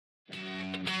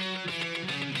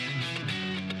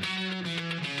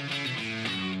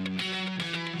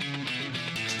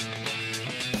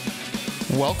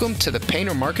Welcome to the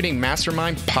Painter Marketing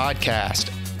Mastermind Podcast,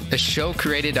 a show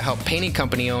created to help painting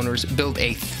company owners build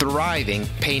a thriving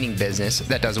painting business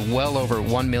that does well over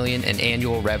 $1 million in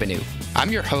annual revenue. I'm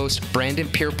your host, Brandon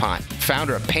Pierpont,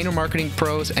 founder of Painter Marketing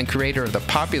Pros and creator of the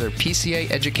popular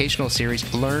PCA educational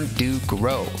series Learn, Do,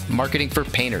 Grow, Marketing for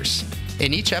Painters.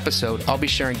 In each episode, I'll be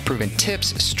sharing proven tips,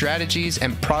 strategies,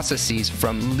 and processes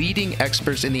from leading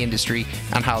experts in the industry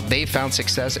on how they found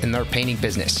success in their painting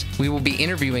business. We will be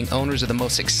interviewing owners of the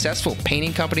most successful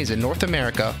painting companies in North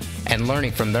America and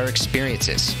learning from their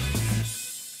experiences.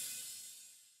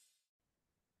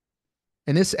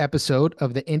 In this episode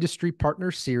of the Industry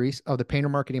Partners series of the Painter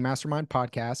Marketing Mastermind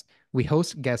podcast, we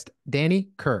host guest Danny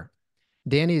Kerr.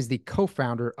 Danny is the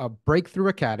co-founder of Breakthrough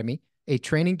Academy, a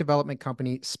training development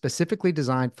company specifically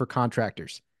designed for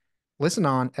contractors. Listen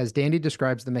on as Danny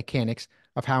describes the mechanics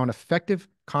of how an effective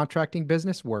contracting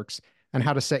business works and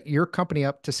how to set your company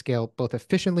up to scale both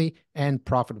efficiently and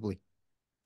profitably.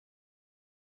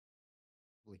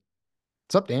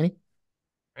 What's up, Danny?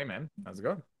 Hey, man. How's it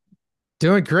going?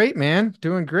 Doing great, man.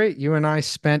 Doing great. You and I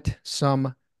spent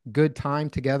some good time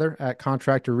together at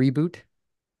Contractor Reboot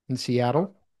in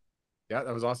Seattle. Yeah,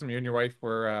 that was awesome. You and your wife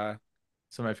were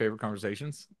some of my favorite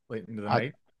conversations late into the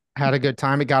night. Had a good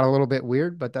time. It got a little bit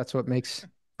weird, but that's what makes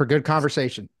for good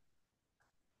conversation.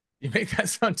 You make that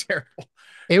sound terrible.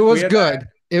 It was good.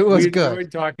 It was good. We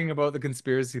enjoyed talking about the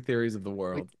conspiracy theories of the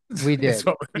world. We did.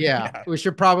 Yeah. We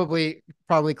should probably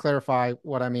clarify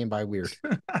what I mean by weird.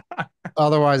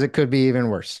 Otherwise, it could be even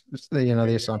worse.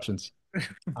 The assumptions.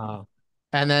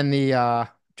 And then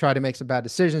try to make some bad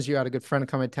decisions. You had a good friend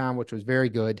come in town, which was very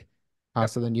good.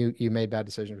 So then you made bad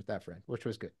decisions with that friend, which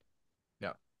was good.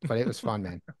 Yeah. But it was fun,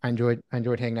 man. I enjoyed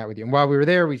hanging out with you. And while we were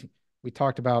there, we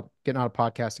talked about getting on a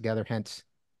podcast together, hence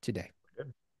today.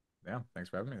 Good. Yeah. Thanks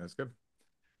for having me. That's good.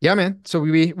 Yeah, man. So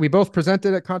we both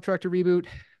presented at Contractor Reboot.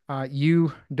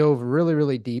 You dove really,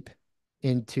 really deep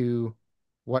into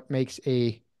what makes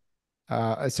a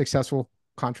successful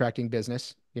contracting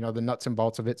business, the nuts and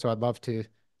bolts of it. So I'd love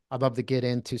to get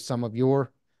into some of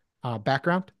your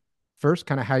background first,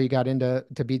 kind of how you got into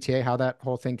BTA, how that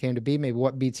whole thing came to be, maybe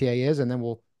what BTA is, and then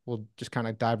we'll just kind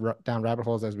of dive down rabbit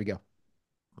holes as we go.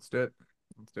 Let's do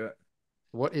it.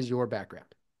 What is your background?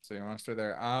 So you want to start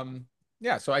there?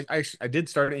 Yeah. So I did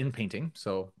start in painting.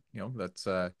 So, that's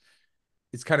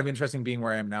it's kind of interesting being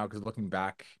where I am now, because looking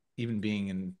back, even being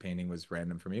in painting was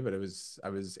random for me, but I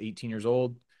was 18 years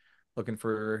old looking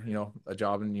for, a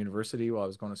job in university while I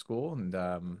was going to school,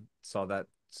 and saw that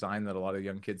sign that a lot of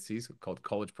young kids see called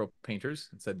College Pro Painters.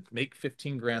 It said, make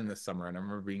 15 grand this summer. And I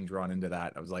remember being drawn into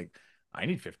that. I was like, I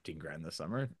need 15 grand this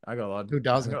summer. I got a lot. Who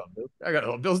doesn't? I got a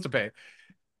lot of bills to pay.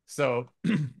 So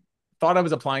thought I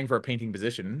was applying for a painting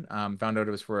position. Found out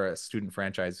it was for a student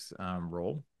franchise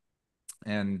role.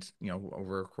 And,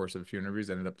 over a course of a few interviews,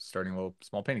 ended up starting a little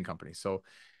small painting company. So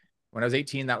when I was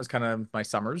 18, that was kind of my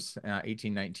summers,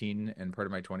 18, 19, and part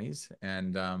of my 20s.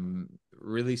 And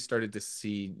really started to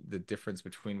see the difference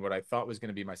between what I thought was going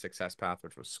to be my success path,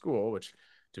 which was school, which,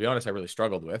 to be honest, I really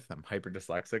struggled with. I'm hyper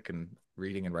dyslexic, and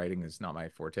reading and writing is not my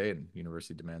forte, and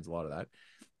university demands a lot of that.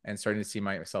 And starting to see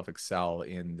myself excel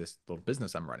in this little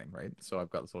business I'm running, right? So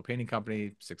I've got this little painting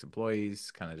company, 6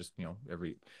 employees, kind of just,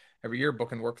 every year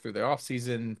booking work through the off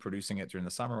season, producing it during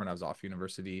the summer when I was off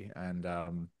university, and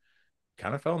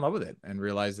kind of fell in love with it and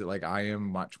realized that, like, I am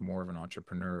much more of an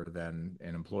entrepreneur than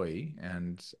an employee,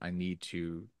 and I need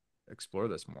to explore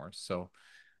this more. So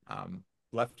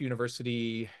left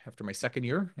university after my second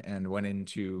year and went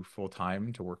into full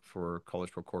time to work for College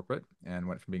Pro Corporate, and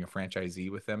went from being a franchisee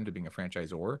with them to being a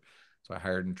franchisor. So I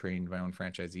hired and trained my own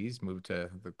franchisees, moved to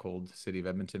the cold city of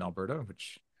Edmonton, Alberta,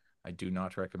 which I do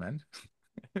not recommend.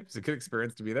 It was a good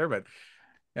experience to be there, but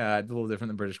it's a little different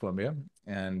than British Columbia.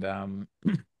 And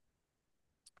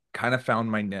kind of found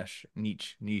my niche,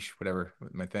 whatever,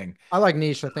 my thing. I like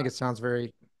niche. I think it sounds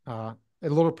very a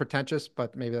little pretentious,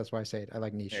 but maybe that's why I say it. I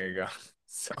like niche. There you go.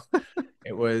 So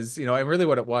it was, and really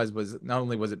what it was not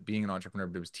only was it being an entrepreneur,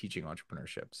 but it was teaching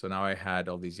entrepreneurship. So now I had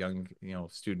all these young,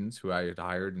 students who I had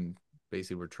hired and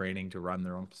basically were training to run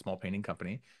their own small painting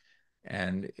company.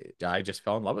 And I just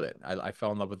fell in love with it. I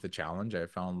fell in love with the challenge. I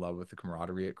fell in love with the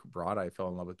camaraderie it brought. I fell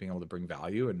in love with being able to bring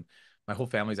value. And my whole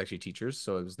family is actually teachers.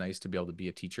 So it was nice to be able to be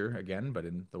a teacher again, but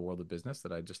in the world of business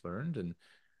that I just learned. And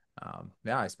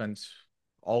I spent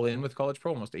all in with College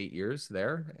Pro, almost 8 years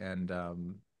there. And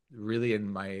really, in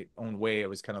my own way, it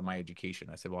was kind of my education.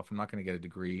 I said, well, if I'm not going to get a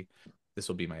degree, this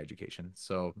will be my education.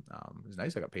 So it was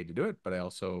nice. I got paid to do it, but I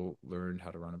also learned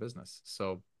how to run a business.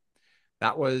 So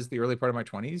that was the early part of my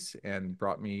 20s and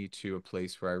brought me to a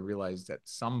place where I realized at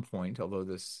some point, although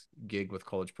this gig with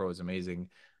College Pro is amazing,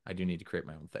 I do need to create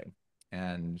my own thing.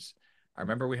 And I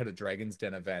remember we had a Dragon's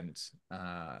Den event.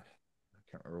 I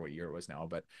can't remember what year it was now,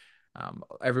 but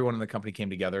everyone in the company came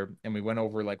together and we went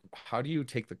over like, how do you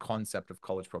take the concept of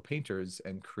College Pro painters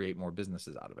and create more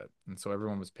businesses out of it? And so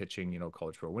everyone was pitching,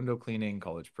 College Pro window cleaning,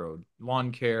 College Pro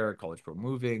lawn care, College Pro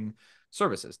moving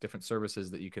services, different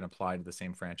services that you can apply to the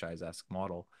same franchise-esque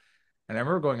model. And I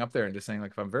remember going up there and just saying,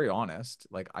 like, if I'm very honest,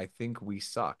 like, I think we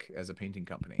suck as a painting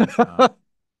company.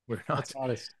 We're That's not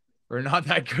honest. we're not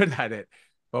that good at it.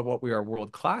 But what we are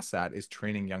world class at is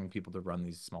training young people to run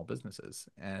these small businesses.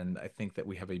 And I think that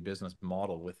we have a business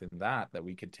model within that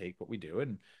we could take what we do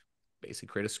and basically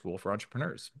create a school for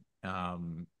entrepreneurs.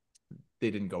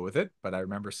 They didn't go with it, but I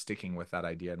remember sticking with that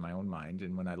idea in my own mind.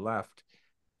 And when I left,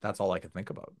 that's all I could think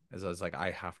about is I was like,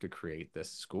 I have to create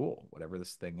this school, whatever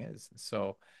this thing is.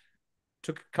 So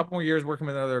took a couple more years working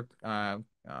with another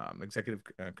executive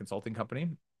consulting company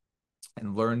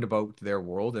and learned about their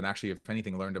world. And actually, if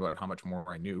anything, learned about how much more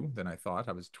I knew than I thought.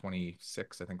 I was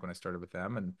 26, I think, when I started with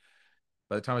them. And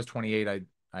by the time I was 28,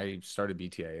 I started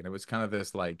BTA. And it was kind of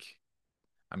this like,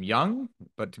 I'm young,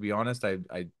 but to be honest,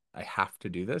 I have to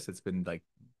do this. It's been like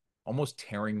almost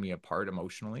tearing me apart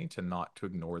emotionally to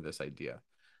ignore this idea.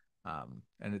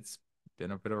 And it's been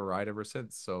a bit of a ride ever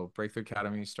since. So Breakthrough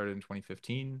Academy started in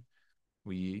 2015.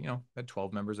 We, had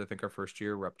 12 members, I think, our first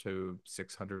year. We're up to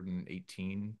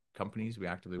 618 companies we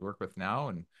actively work with now.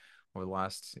 And over the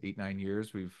last 8, 9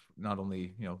 years, we've not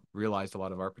only, realized a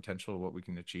lot of our potential, what we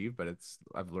can achieve, but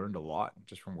I've learned a lot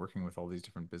just from working with all these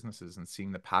different businesses and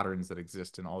seeing the patterns that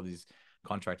exist in all these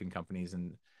contracting companies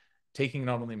and taking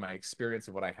not only my experience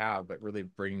of what I have, but really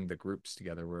bringing the groups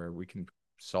together where we can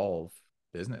solve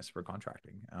business for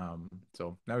contracting.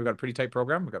 So now we've got a pretty tight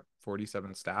program. We've got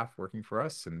 47 staff working for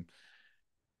us. And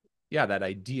yeah, that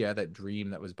idea, that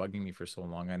dream that was bugging me for so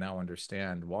long, I now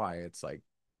understand why. It's like,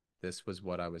 this was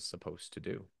what I was supposed to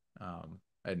do. I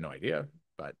had no idea,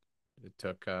 but it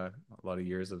took a lot of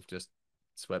years of just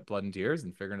sweat, blood, and tears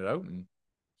and figuring it out. And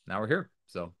now we're here.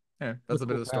 So yeah, that's a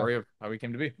bit of the story of how we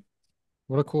came to be.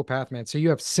 What a cool path, man. So you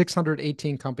have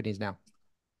 618 companies now.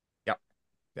 Yeah.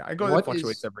 Yeah. I go, it What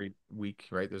fluctuates is every week,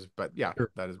 right? But yeah,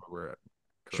 Sure. that is where we're at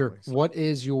Sure. currently. So. What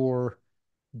is your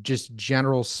just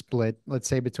general split, let's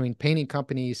say, between painting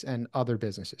companies and other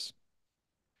businesses?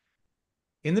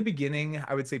 In the beginning,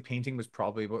 I would say painting was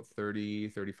probably about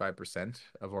 35%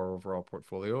 of our overall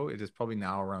portfolio. It is probably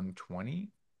now around 20,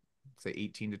 say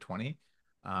 18 to 20.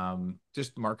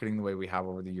 Just marketing the way we have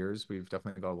over the years, we've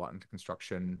definitely got a lot into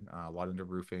construction, a lot into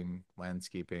roofing,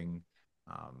 landscaping,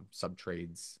 sub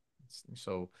trades.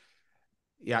 So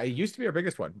yeah, it used to be our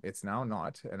biggest one. It's now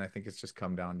not. And I think it's just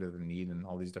come down to the need in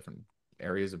all these different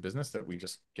areas of business that we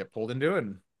just get pulled into.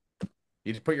 And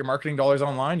you just put your marketing dollars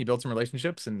online, you build some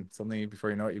relationships, and suddenly before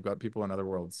you know it, you've got people in other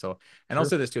worlds. So, and Sure.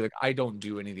 also this too, like I don't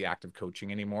do any of the active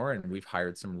coaching anymore. And we've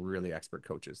hired some really expert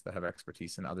coaches that have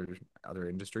expertise in other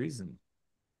industries. And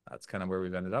that's kind of where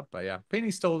we've ended up. But yeah,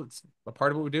 painting still, it's a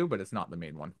part of what we do, but it's not the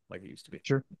main one like it used to be.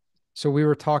 Sure. So we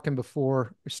were talking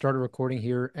before we started recording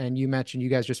here, and you mentioned you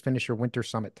guys just finished your winter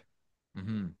summit.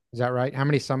 Mm-hmm. Is that right? How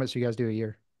many summits do you guys do a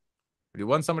year? We do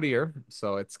one summit a year,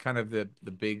 so it's kind of the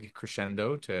big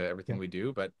crescendo to everything Yeah. we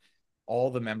do. But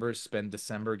all the members spend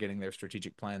December getting their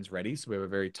strategic plans ready, so we have a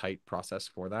very tight process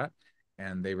for that.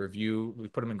 And they review. We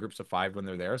put them in groups of 5 when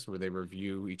they're there, so where they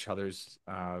review each other's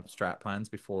strat plans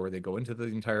before they go into the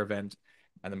entire event,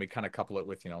 and then we kind of couple it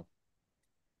with an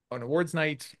awards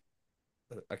night,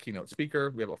 a keynote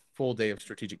speaker. We have a full day of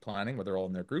strategic planning where they're all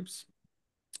in their groups,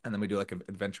 and then we do like an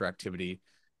adventure activity,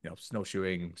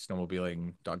 snowshoeing,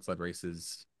 snowmobiling, dog sled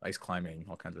races, ice climbing,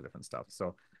 all kinds of different stuff.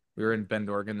 So we were in Bend,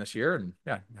 Oregon this year, and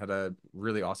yeah, had a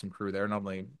really awesome crew there. Not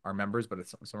only our members, but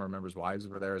some of our members' wives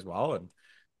were there as well, and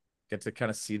get to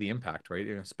kind of see the impact,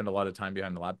 right? Spend a lot of time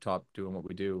behind the laptop doing what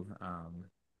we do.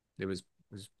 It was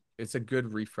it's a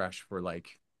good refresh for like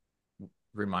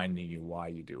reminding you why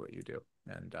you do what you do,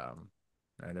 and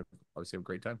I obviously have a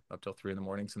great time up till 3 in the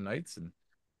morning some nights and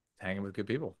hanging with good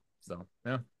people. So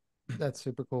yeah. That's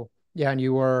super cool. Yeah, and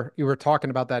you were talking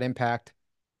about that impact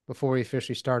before we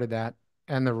officially started that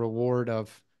and the reward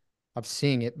of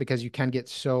seeing it because you can get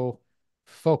so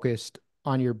focused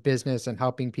on your business and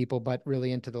helping people, but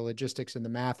really into the logistics and the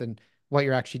math and what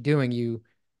you're actually doing, you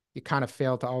kind of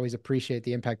fail to always appreciate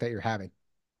the impact that you're having.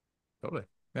 Totally.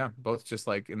 Yeah. Both just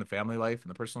like in the family life and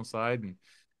the personal side. And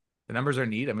the numbers are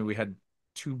neat. I mean, we had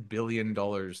 $2 billion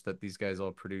that these guys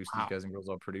all produced, these Wow. guys and girls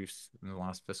all produced in the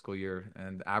last fiscal year.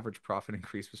 And the average profit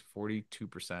increase was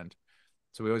 42%.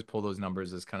 So we always pull those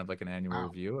numbers as kind of like an annual Wow.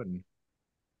 review. And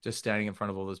just standing in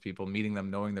front of all those people, meeting them,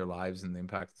 knowing their lives and the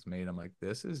impact it's made. I'm like,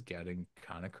 this is getting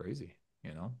kind of crazy.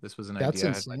 You know, this was an That's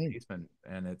idea I had in my insane. basement,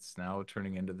 and it's now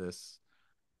turning into this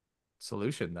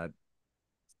solution that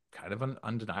kind of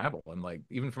undeniable. And like,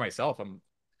 even for myself, I'm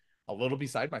a little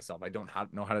beside myself. I don't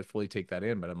know how to fully take that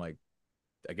in, but I'm like,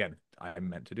 again, I'm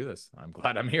meant to do this. I'm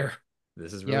glad I'm here.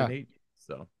 This is really Yeah. neat.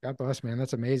 So God bless, man.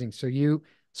 That's amazing. So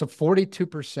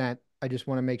 42%, I just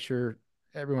want to make sure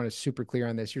everyone is super clear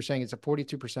on this. You're saying it's a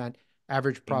 42%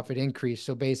 average profit increase.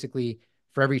 So basically,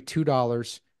 for every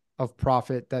 $2 of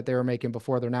profit that they were making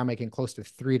before, they're now making close to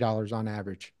 $3 on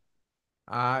average.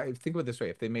 think about it this way.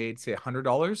 If they made, say,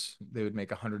 $100, they would make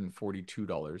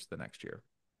 $142 the next year.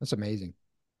 That's amazing.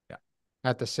 Yeah.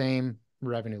 At the same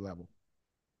revenue level.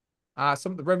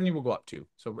 Some of the revenue will go up too.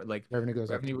 So like Revenue goes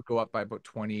up revenue too. would go up by about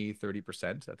 20,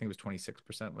 30%. I think it was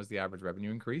 26% was the average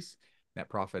revenue increase. Net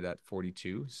profit at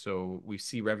 42. So we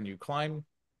see revenue climb,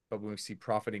 but when we see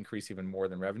profit increase even more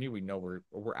than revenue, we know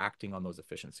we're acting on those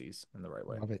efficiencies in the right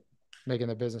way. Love it. Making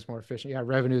the business more efficient. Yeah,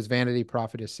 revenue is vanity,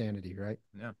 profit is sanity, right?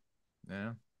 Yeah.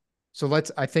 Yeah. So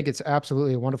I think it's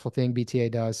absolutely a wonderful thing BTA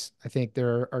does. I think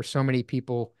there are so many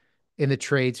people in the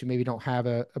trades who maybe don't have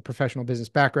a professional business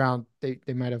background. They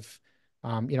might have,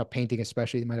 painting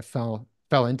especially, they might have fell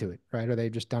into it, right? Or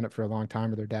they've just done it for a long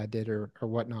time, or their dad did, or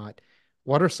whatnot.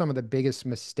 What are some of the biggest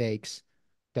mistakes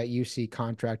that you see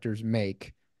contractors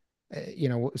make?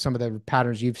 Some of the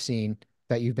patterns you've seen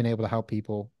that you've been able to help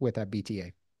people with at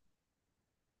BTA.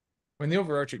 When the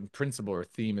overarching principle or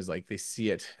theme is like they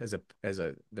see it as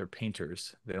a they're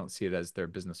painters, they don't see it as they're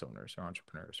business owners or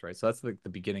entrepreneurs, right? So that's like the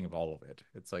beginning of all of it.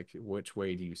 It's like, which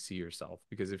way do you see yourself?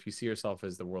 Because if you see yourself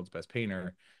as the world's best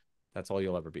painter, that's all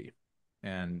you'll ever be.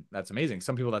 And that's amazing.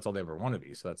 Some people, that's all they ever want to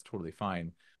be. So that's totally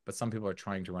fine. But some people are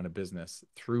trying to run a business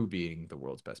through being the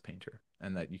world's best painter,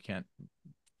 and that you can't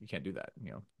do that.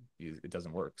 It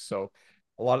doesn't work. So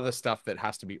a lot of the stuff that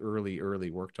has to be early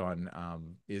worked on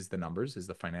is the numbers, is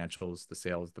the financials, the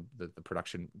sales, the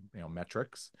production,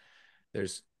 metrics.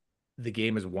 There's the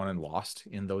game is won and lost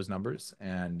in those numbers,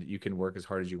 and you can work as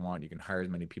hard as you want. You can hire as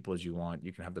many people as you want.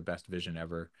 You can have the best vision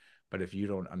ever. But if you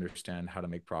don't understand how to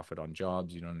make profit on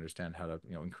jobs, you don't understand how to,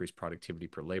 increase productivity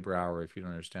per labor hour, if you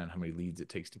don't understand how many leads it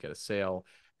takes to get a sale,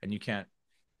 and you can't,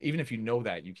 even if you know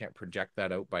that, you can't project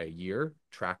that out by a year,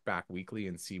 track back weekly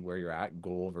and see where you're at,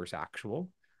 goal versus actual.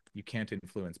 You can't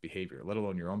influence behavior, let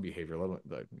alone your own behavior, let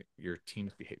alone your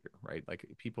team's behavior, right? Like,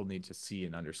 people need to see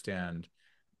and understand,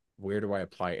 where do I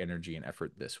apply energy and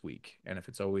effort this week? And if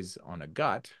it's always on a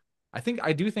gut,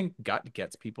 I do think gut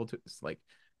gets people to, like,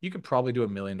 you could probably do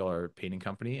 $1 million painting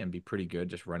company and be pretty good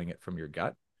just running it from your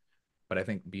gut. But I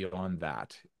think beyond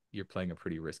that, you're playing a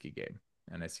pretty risky game.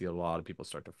 And I see a lot of people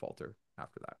start to falter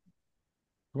after that.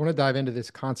 I want to dive into this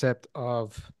concept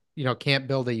of, can't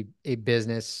build a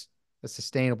business, a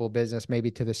sustainable business,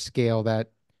 maybe to the scale that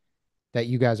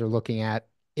you guys are looking at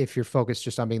if you're focused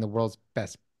just on being the world's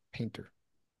best painter.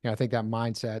 I think that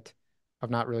mindset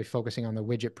of not really focusing on the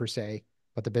widget per se,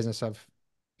 but the business of,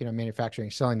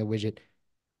 manufacturing, selling the widget.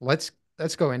 Let's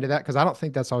go into that, because I don't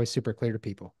think that's always super clear to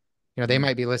people. They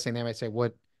might be listening. They might say,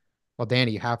 well,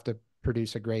 Danny, you have to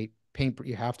produce a great paint.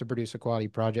 You have to produce a quality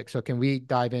project. So can we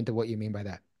dive into what you mean by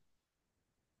that?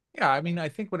 Yeah, I mean, I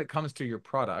think when it comes to your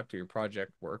product or your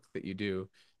project work that you do,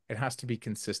 it has to be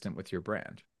consistent with your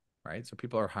brand, right? So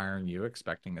people are hiring you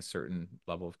expecting a certain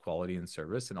level of quality and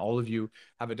service, and all of you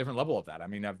have a different level of that. I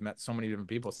mean, I've met so many different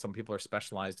people. Some people are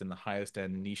specialized in the highest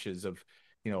end niches of,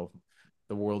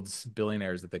 the world's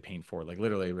billionaires that they paint for. Like,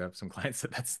 literally, we have some clients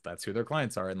that's who their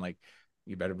clients are, and like,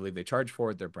 you better believe they charge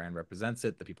for it. Their brand represents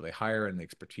it. The people they hire and the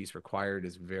expertise required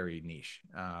is very niche.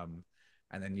 And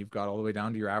then you've got all the way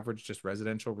down to your average, just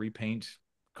residential repaint,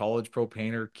 college pro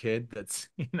painter kid that's,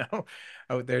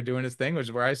 out there doing his thing, which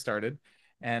is where I started.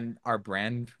 And our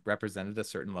brand represented a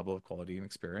certain level of quality and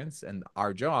experience. And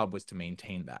our job was to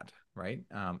maintain that, right?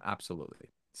 Absolutely.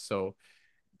 So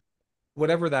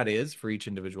whatever that is for each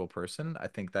individual person, I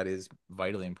think that is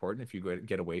vitally important. If you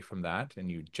get away from that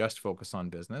and you just focus on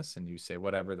business and you say,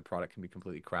 whatever, the product can be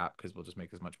completely crap because we'll just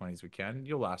make as much money as we can,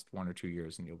 you'll last 1 or 2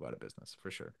 years and you'll go out of business for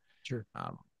sure. Sure.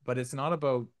 But it's not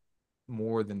about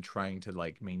more than trying to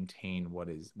like maintain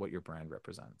what your brand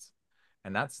represents.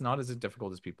 And that's not as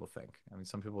difficult as people think. I mean,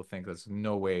 some people think there's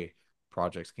no way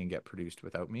projects can get produced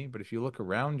without me. But if you look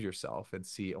around yourself and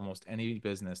see almost any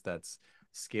business that's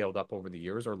scaled up over the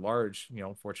years, or large,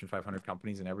 Fortune 500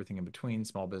 companies and everything in between,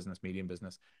 small business, medium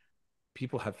business,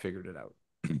 people have figured it out.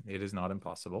 It is not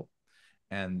impossible.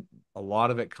 And a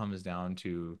lot of it comes down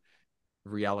to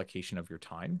reallocation of your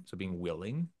time. So being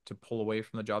willing to pull away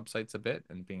from the job sites a bit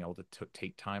and being able to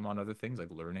take time on other things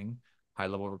like learning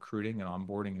high-level recruiting and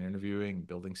onboarding and interviewing,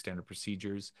 building standard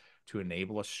procedures to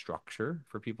enable a structure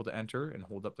for people to enter and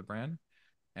hold up the brand.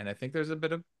 And I think there's a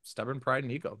bit of stubborn pride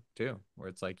and ego too, where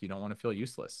it's like you don't want to feel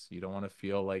useless. You don't want to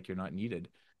feel like you're not needed.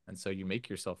 And so you make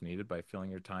yourself needed by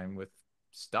filling your time with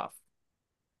stuff,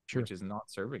 Sure. which is not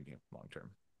serving you long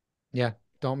term. Yeah.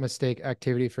 Don't mistake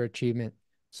activity for achievement.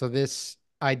 So this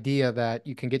idea that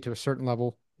you can get to a certain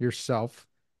level yourself,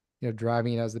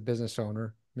 driving it as the business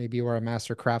owner, maybe you are a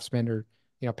master craftsman or,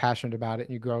 passionate about it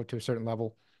and you grow to a certain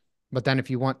level. But then if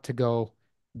you want to go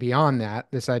beyond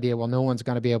that, this idea, well, no one's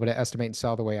going to be able to estimate and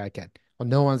sell the way I can. Well,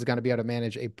 no one's going to be able to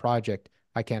manage a project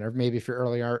I can. Or maybe if you're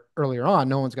earlier on,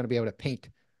 no one's going to be able to paint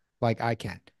like I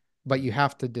can. But you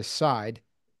have to decide,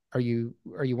 are you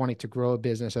wanting to grow a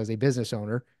business as a business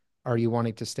owner? Are you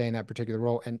wanting to stay in that particular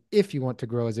role? And if you want to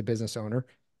grow as a business owner,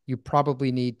 you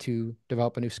probably need to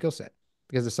develop a new skill set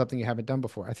because it's something you haven't done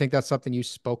before. I think that's something you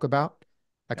spoke about,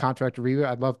 a Yeah, contractor review.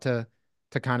 I'd love to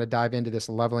kind of dive into this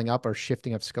leveling up or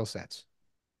shifting of skill sets.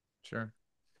 sure.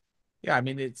 Yeah, I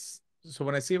mean, it's so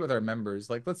when I see it with our members,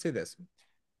 like let's say this.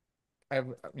 I have,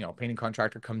 painting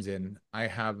contractor comes in. I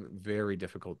have very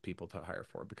difficult people to hire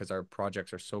for because our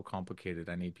projects are so complicated.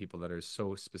 I need people that are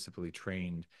so specifically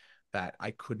trained that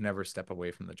I could never step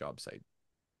away from the job site.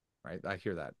 Right. I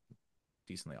hear that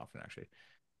decently often, actually.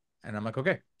 And I'm like,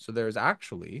 okay, so there's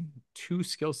actually two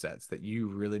skill sets that you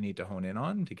really need to hone in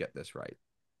on to get this right.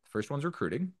 The first one's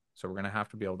recruiting. So we're going to have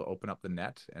to be able to open up the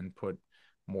net and put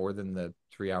more than the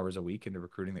 3 hours a week into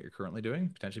recruiting that you're currently doing,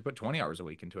 potentially put 20 hours a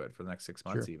week into it for the next 6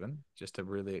 months, Sure. even just to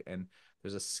really, and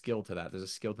there's a skill to that. There's a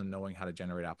skill to knowing how to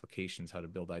generate applications, how to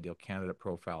build ideal candidate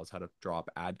profiles, how to drop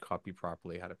ad copy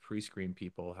properly, how to pre-screen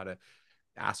people, how to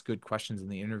ask good questions in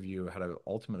the interview, how to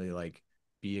ultimately like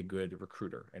be a good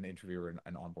recruiter and interviewer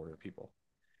and onboarder people.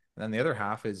 And then the other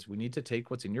half is we need to take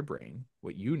what's in your brain,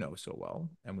 what you know so well,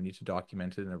 and we need to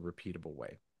document it in a repeatable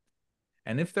way.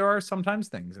 And if there are sometimes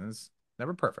things, and it's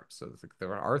never perfect, so like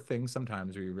there are things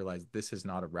sometimes where you realize this is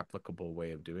not a replicable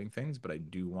way of doing things, but I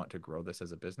do want to grow this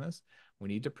as a business, we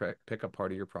need to pick a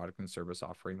part of your product and service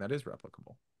offering that is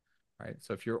replicable, right?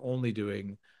 So if you're only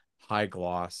doing high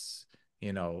gloss,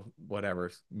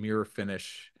 whatever, mirror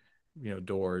finish,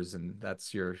 doors, and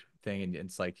that's your thing, and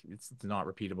it's like it's not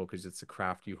repeatable because it's a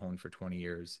craft you honed for 20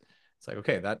 years. It's like,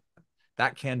 okay,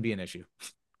 that can be an issue.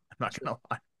 I'm not Sure. gonna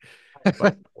lie.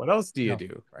 But what else do you No.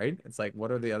 do, right? It's like,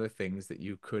 what are the other things that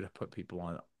you could put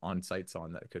people on sites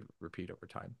on that could repeat over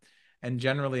time? And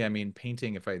generally, I mean,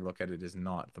 painting, if I look at it, is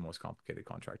not the most complicated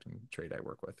contracting trade I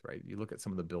work with, right? You look at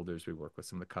some of the builders we work with,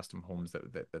 some of the custom homes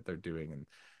that they're doing, and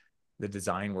the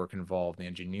design work involved, the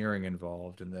engineering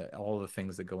involved, and all the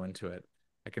things that go into it.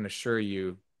 I can assure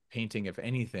you, painting, if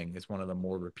anything, is one of the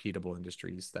more repeatable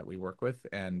industries that we work with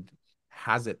and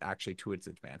has it actually to its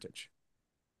advantage.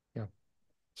 Yeah.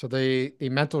 So the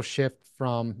mental shift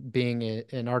from being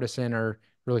an artisan or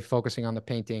really focusing on the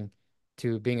painting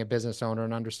to being a business owner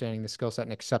and understanding the skill set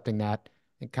and accepting that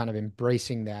and kind of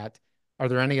embracing that. Are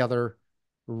there any other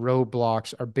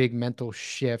roadblocks or big mental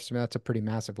shifts? I mean, that's a pretty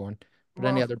massive one, but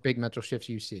any Well, other big mental shifts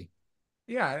you see?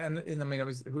 yeah, and I mean,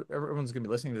 everyone's gonna be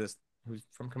listening to this who's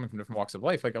coming from different walks of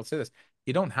life. Like I'll say this,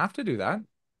 you don't have to do that.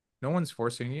 No one's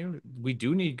forcing you. We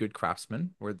do need good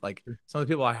craftsmen. Where like Sure. some of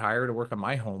the people I hire to work on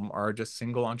my home are just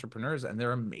single entrepreneurs, and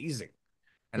they're amazing.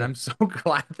 And Yeah. I'm so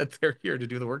glad that they're here to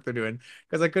do the work they're doing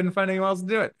because I couldn't find anyone else to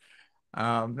do it.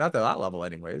 Not to that level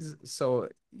anyways. So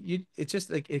it's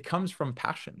just like it comes from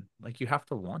passion. Like you have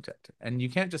to want it, and you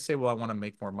can't just say, well, I want to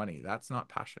make more money. That's not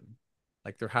passion.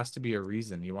 Like there has to be a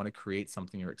reason. You want to create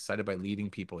something. You're excited by leading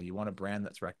people. You want a brand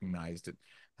that's recognized. It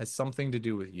has something to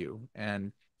do with you.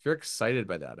 And if you're excited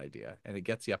by that idea and it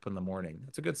gets you up in the morning,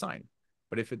 it's a good sign.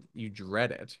 But if you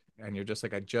dread it and you're just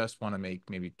like, I just want to make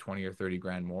maybe 20 or 30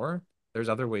 grand more, there's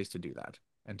other ways to do that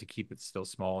and to keep it still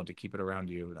small and to keep it around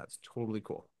you. That's totally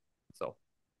cool. So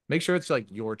make sure it's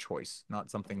like your choice,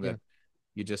 not something Yeah. that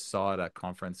you just saw at a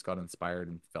conference, got inspired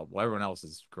and felt, well, everyone else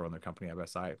is growing their company. I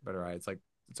best I better. It's like,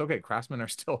 it's okay. Craftsmen are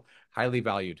still highly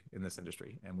valued in this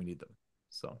industry and we need them.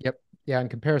 So, Yep. Yeah.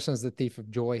 And comparison is the thief of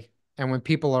joy. And when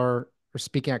people are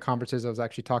speaking at conferences, I was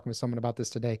actually talking with someone about this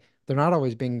today. They're not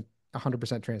always being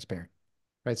 100% transparent,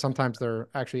 right? Sometimes they're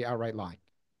actually outright lying.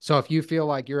 So if you feel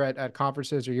like you're at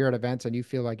conferences or you're at events and you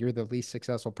feel like you're the least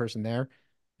successful person there,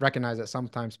 recognize that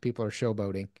sometimes people are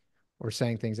showboating or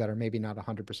saying things that are maybe not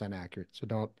 100% accurate.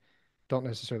 So don't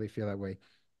necessarily feel that way.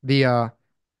 The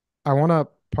I want to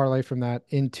parlay from that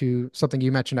into something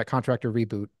you mentioned at Contractor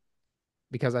Reboot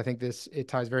because I think this it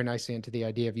ties very nicely into the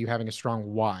idea of you having a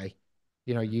strong why.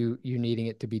 You needing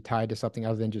it to be tied to something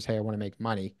other than just, hey, I want to make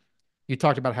money. You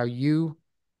talked about how you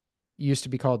used to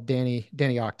be called Danny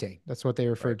Octane. That's what they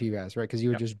Right. referred to you as, right? Because you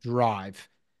would Yep. just drive.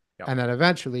 Yep. And then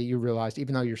eventually you realized,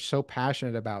 even though you're so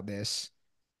passionate about this,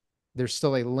 there's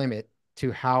still a limit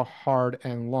to how hard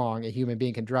and long a human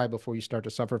being can drive before you start to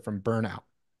suffer from burnout.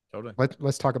 Totally.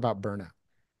 Let's talk about burnout.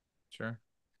 Sure.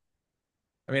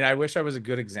 I mean, I wish I was a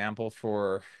good example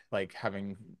for like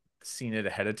having seen it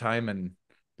ahead of time and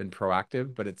been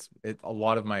proactive, but a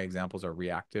lot of my examples are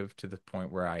reactive to the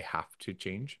point where I have to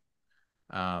change.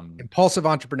 Um, Impulsive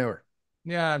entrepreneur.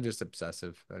 yeah, I'm just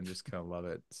obsessive. I just kind of love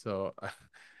it. So,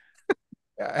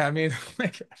 I mean,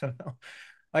 like, I don't know.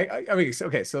 I mean,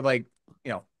 okay, so like,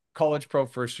 college pro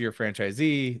first year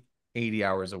franchisee, 80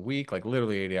 hours a week, like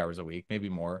literally 80 hours a week, maybe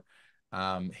more.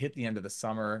 Hit the end of the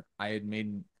summer. I had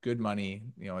made good money,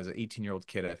 as an 18-year-old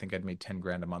kid. I think I'd made 10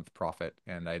 grand a month profit,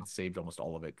 and I'd saved almost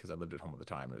all of it because I lived at home at the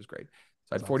time. It was great.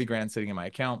 So I That's had 40 awesome. grand sitting in my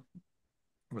account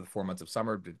over the 4 months of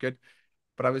summer, did good.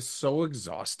 But I was so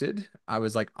exhausted. I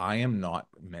was like, I am not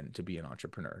meant to be an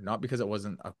entrepreneur. Not because it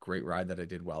wasn't a great ride that I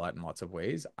did well at in lots of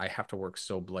ways. I have to work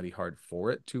so bloody hard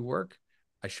for it to work.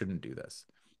 I shouldn't do this.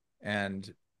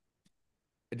 And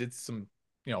I did some,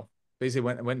 you know, basically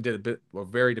went and did a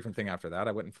very different thing after that.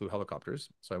 I went and flew helicopters.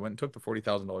 So I went and took the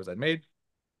 $40,000 I'd made,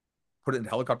 put it in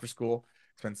helicopter school,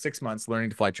 spent 6 months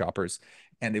learning to fly choppers.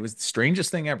 And it was the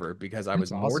strangest thing ever because I That's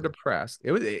was more awesome. depressed.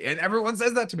 And everyone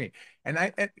says that to me. And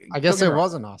I don't guess get me it wrong,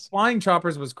 wasn't awesome. flying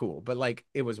choppers was cool, but like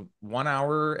it was 1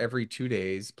 hour every 2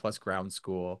 days plus ground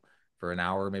school for an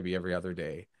hour, maybe every other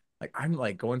day. Like I'm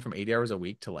like going from 80 hours a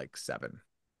week to like 7.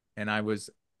 And I was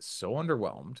so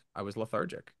underwhelmed. I was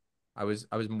lethargic. I was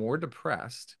more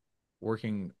depressed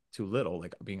working too little,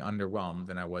 like being underwhelmed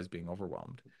than I was being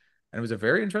overwhelmed. And it was a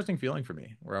very interesting feeling for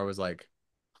me where I was like,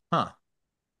 huh,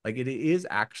 like it is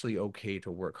actually okay to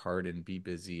work hard and be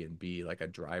busy and be like a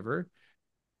driver.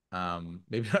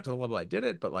 Maybe not to the level I did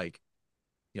it, but like,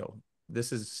 you know,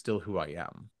 this is still who I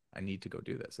am. I need to go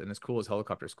do this. And as cool as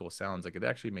helicopter school sounds, like it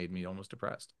actually made me almost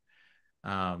depressed.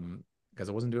 Because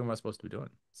I wasn't doing what I was supposed to be doing.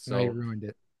 Now you So ruined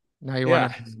it. Now you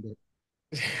want yeah. to end it.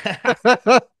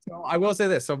 So I will say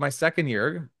this. So my second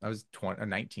year, I was 20,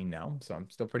 19 now, so I'm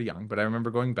still pretty young, but I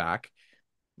remember going back.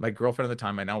 My girlfriend at the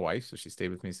time, my now wife, so she stayed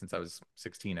with me since I was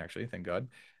 16, actually, thank God.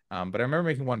 But I remember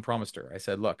making one promise to her. I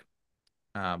said, look,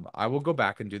 I will go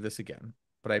back and do this again,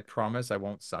 but I promise I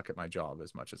won't suck at my job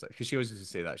as much as I, because she always used to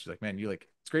say that. She's like, man, you like,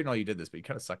 it's great and all you did this, but you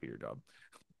kind of suck at your job.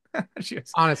 She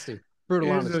was, Honesty, brutal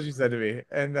here's what honesty. she said to me.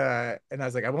 And I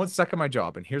was like, I won't suck at my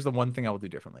job. And here's the one thing I will do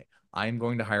differently. I am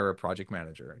going to hire a project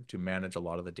manager to manage a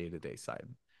lot of the day-to-day side.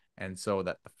 And so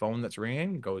that the phone that's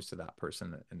ringing goes to that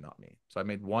person and not me. So I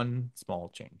made one small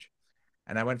change.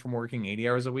 And I went from working 80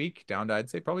 hours a week down to I'd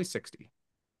say probably 60.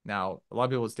 Now, a lot of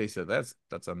people would say so that's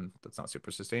not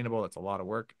super sustainable. That's a lot of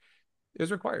work. It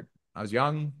was required. I was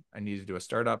young. I needed to do a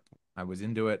startup. I was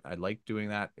into it. I liked doing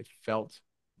that. It felt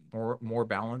more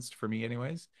balanced for me,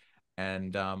 anyways.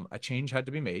 And a change had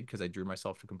to be made because I drew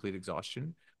myself to complete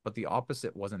exhaustion. But the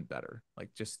opposite wasn't better.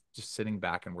 Like just sitting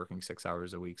back and working 6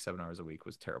 hours a week, 7 hours a week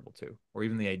was terrible too. Or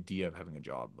even the idea of having a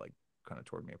job like kind of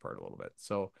tore me apart a little bit.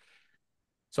 So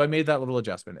I made that little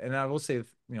adjustment. And I will say,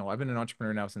 I've been an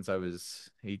entrepreneur now since I was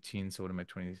 18. So what am I,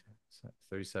 20,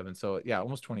 37? So yeah,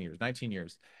 almost 20 years, 19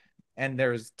 years. And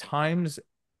there's times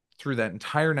through that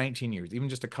entire 19 years, even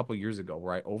just a couple years ago,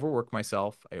 where I overwork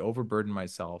myself, I overburden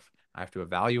myself. I have to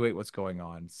evaluate what's going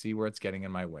on, see where it's getting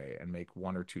in my way, and make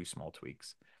one or two small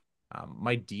tweaks.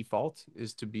 My default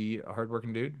is to be a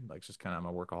hardworking dude, like just kind of I'm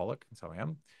a workaholic. That's how I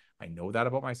am. I know that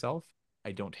about myself.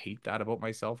 I don't hate that about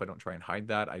myself. I don't try and hide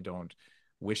that. I don't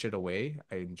wish it away.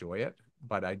 I enjoy it,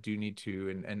 but I do need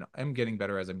to, and I'm getting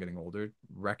better as I'm getting older,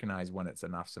 recognize when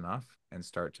enough's enough and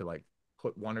start to like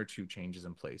put one or two changes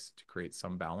in place to create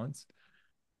some balance.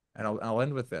 And I'll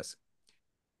end with this.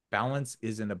 Balance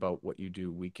isn't about what you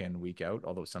do week in, week out,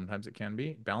 although sometimes it can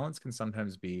be. Balance can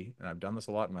sometimes be, and I've done this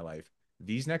a lot in my life,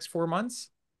 these next 4 months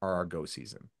are our go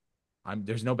season.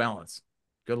 There's no balance.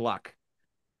 Good luck.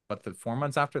 But the 4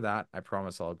 months after that, I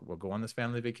promise we'll go on this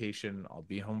family vacation. I'll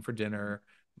be home for dinner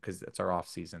because it's our off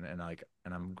season, and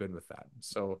I'm good with that.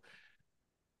 So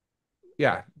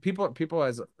yeah, people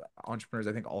as entrepreneurs,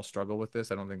 I think all struggle with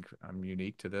this. I don't think I'm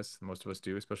unique to this. Most of us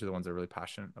do, especially the ones that are really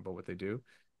passionate about what they do.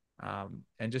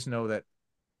 And just know that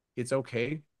it's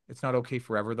okay. It's not okay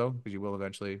forever though, because you will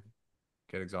eventually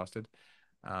get exhausted.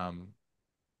 Um,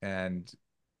 and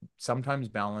sometimes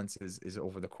balance is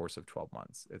over the course of 12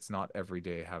 months. It's not every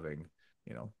day having,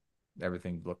 you know,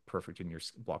 everything look perfect in your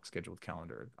block scheduled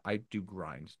calendar. I do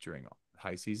grind during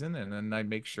high season, and then I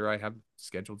make sure I have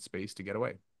scheduled space to get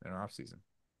away in our off season.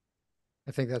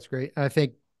 I think that's great. And I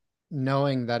think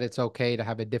knowing that it's okay to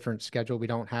have a different schedule, we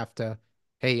don't have to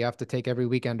hey, you have to take every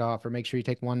weekend off, or make sure you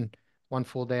take one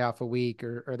full day off a week,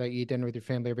 or that you eat dinner with your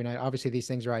family every night. Obviously, these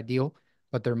things are ideal,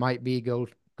 but there might be go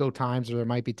times, or there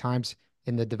might be times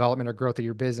in the development or growth of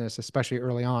your business, especially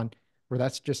early on, where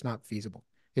that's just not feasible.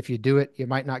 If you do it, you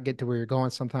might not get to where you're going.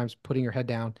 Sometimes putting your head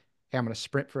down, hey, I'm going to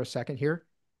sprint for a second here,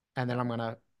 and then I'm going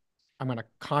to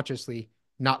consciously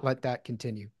not let that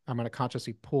continue. I'm going to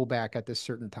consciously pull back at this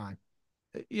certain time.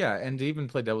 Yeah, and to even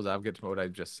play devil's advocate to what I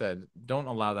just said, don't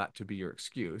allow that to be your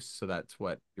excuse. So that's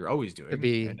what you're always to doing, and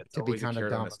be it's to be always a kind of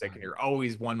carrot on dumb a stick, about and it. you're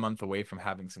always 1 month away from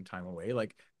having some time away.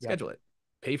 Like, Yep, schedule it,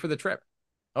 pay for the trip.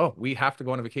 Oh, we have to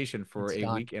go on a vacation for it's a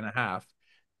done. week and a half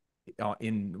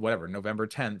in whatever November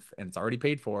 10th, and it's already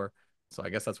paid for. So I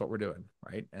guess that's what we're doing,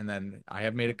 right? And then I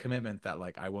have made a commitment that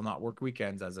like I will not work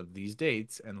weekends as of these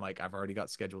dates, and like I've already got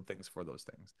scheduled things for those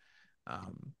things.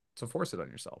 So force it on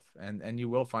yourself, and you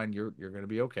will find you're going to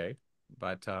be okay.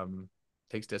 But it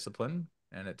takes discipline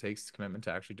and it takes commitment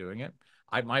to actually doing it.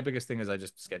 My biggest thing is I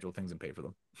just schedule things and pay for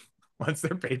them. Once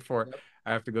they're paid for, Yep.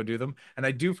 I have to go do them. And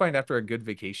I do find after a good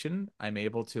vacation, I'm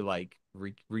able to like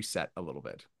reset a little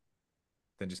bit,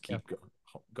 then just Yeah. keep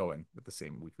going with the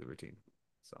same weekly routine.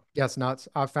 So Yeah, it's nuts.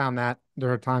 I've found that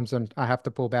there are times when I have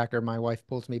to pull back, or my wife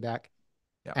pulls me back,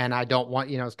 yeah, and I don't want,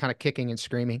 it's kind of kicking and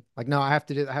screaming. Like, no, I have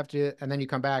to do it. And then you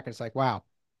come back and it's like, wow,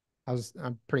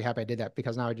 I'm pretty happy I did that,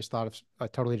 because now I just thought of a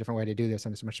totally different way to do this,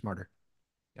 and it's much smarter.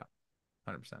 yeah,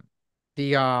 100%.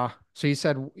 So you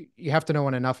said you have to know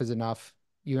when enough is enough.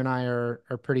 You and I are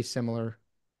pretty similar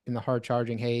in the hard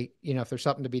charging. Hey, if there's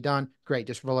something to be done, great,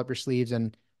 just roll up your sleeves,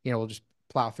 and we'll just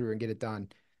plow through and get it done.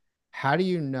 How do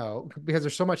you know? Because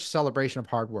there's so much celebration of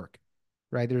hard work,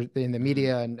 right? There's in the Mm,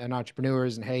 media and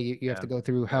entrepreneurs, and hey, you have yeah, to go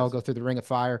through there hell, is. go through the ring of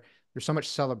fire. There's so much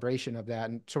celebration of that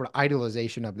and sort of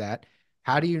idolization of that.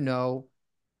 How Yeah. do you know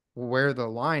where the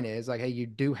line is? Like, hey, you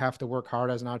do have to work hard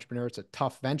as an entrepreneur. It's a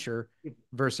tough venture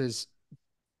versus,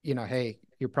 hey,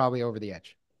 you're probably over the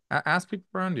edge. Ask people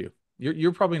around you.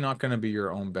 You're probably not going to be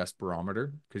your own best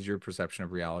barometer because your perception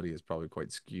of reality is probably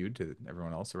quite skewed to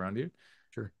everyone else around you.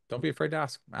 Sure. Don't be afraid to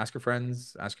ask. Ask your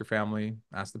friends, ask your family,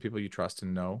 ask the people you trust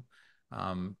and know,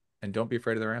 and don't be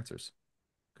afraid of their answers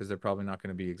because they're probably not going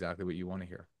to be exactly what you want to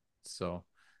hear. So,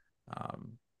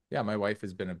 um, yeah, my wife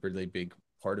has been a really big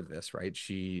part of this, right?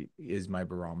 She is my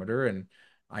barometer, and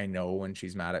I know when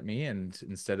she's mad at me. And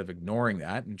instead of ignoring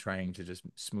that and trying to just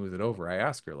smooth it over, I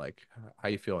ask her, like, how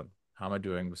you feeling? How am I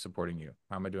doing with supporting you?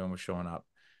 How am I doing with showing up?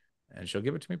 And she'll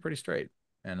give it to me pretty straight.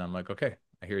 And I'm like, okay,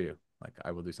 I hear you. Like,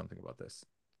 I will do something about this.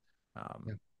 Yeah.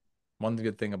 Um, One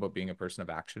good thing about being a person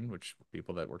of action, which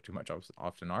people that work too much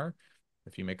often are,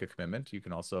 if you make a commitment, you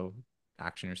can also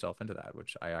action yourself into that,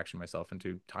 which I action myself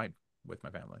into time with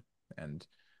my family. And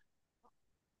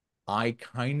I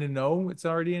kind of know it's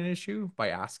already an issue by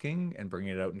asking and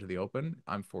bringing it out into the open.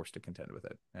 I'm forced to contend with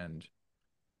it. And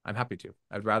I'm happy to.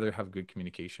 I'd rather have good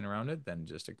communication around it than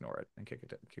just ignore it and kick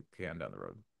the can down the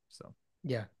road. So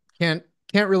Yeah. Can't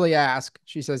can't really ask.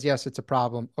 She says, yes, it's a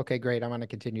problem. Okay, great. I'm going to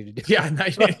continue to do yeah, it. now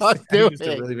Do you're just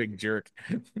a it. really big jerk.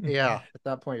 Yeah. At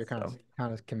that point, you're So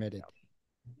kind of committed.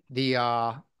 The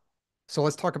So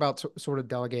let's talk about sort of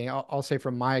delegating. I'll say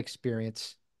from my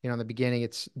experience, in the beginning,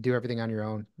 it's do everything on your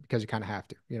own because you kind of have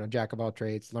to. Jack of all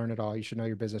trades, learn it all. You should know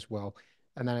your business well.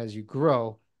 And then as you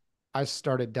grow, I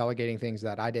started delegating things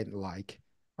that I didn't like,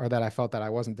 or that I felt that I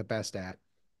wasn't the best at.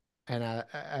 And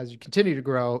as you continue to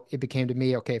grow, it became to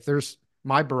me, okay, if there's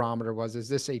my barometer was, is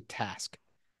this a task?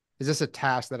 Is this a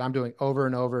task that I'm doing over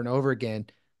and over and over again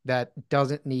that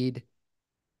doesn't need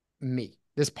me?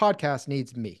 This podcast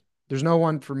needs me. There's no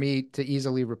one for me to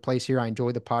easily replace here. I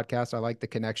enjoy the podcast. I like the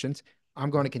connections. I'm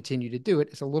going to continue to do it.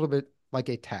 It's a little bit like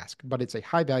a task, but it's a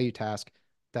high value task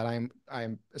that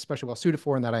I'm especially well suited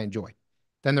for and that I enjoy.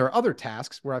 Then there are other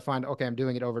tasks where I find, okay, I'm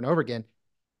doing it over and over again.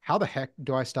 How the heck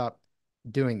do I stop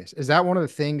doing this? Is that one of the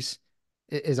things?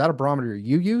 Is that a barometer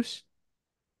you use?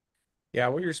 yeah,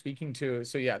 what you're speaking to.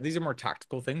 So yeah, these are more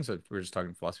tactical things. So we're just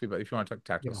talking philosophy, but if you want to talk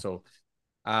tactical, Yeah. so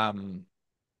um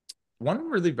one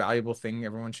really valuable thing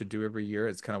everyone should do every year,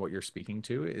 it's kind of what you're speaking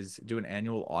to, is do an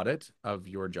annual audit of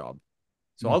your job.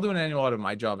 So Mm. I'll do an annual audit of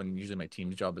my job and usually my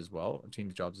team's job as well,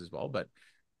 team's jobs as well. But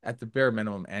at the bare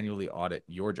minimum, annually audit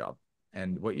your job.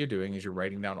 And what you're doing is you're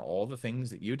writing down all the things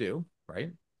that you do,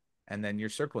 right? And then you're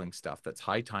circling stuff that's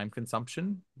high time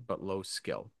consumption, but low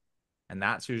skill. And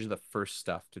that's usually the first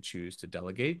stuff to choose to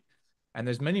delegate. And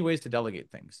there's many ways to delegate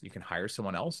things. You can hire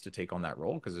someone else to take on that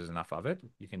role because there's enough of it.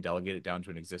 You can delegate it down to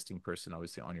an existing person,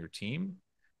 obviously, on your team.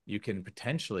 You can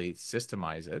potentially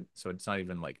systemize it so it's not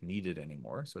even like needed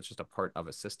anymore. So it's just a part of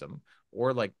a system.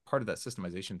 Or like part of that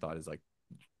systemization thought is like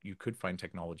you could find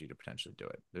technology to potentially do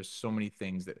it. There's so many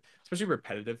things that, especially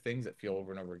repetitive things that feel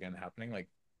over and over again happening. Like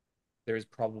there's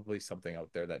probably something out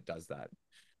there that does that.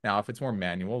 Now, if it's more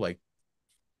manual, like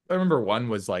I remember one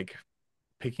was like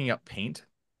picking up paint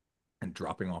and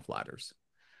dropping off ladders,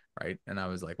 right? And I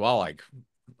was like, well, like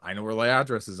I know where the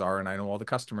addresses are and I know all the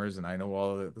customers and I know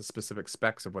all the specific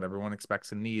specs of what everyone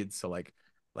expects and needs. So like,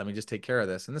 let me just take care of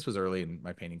this. And this was early in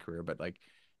my painting career, but like,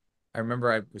 I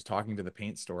remember I was talking to the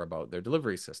paint store about their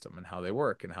delivery system and how they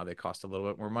work and how they cost a little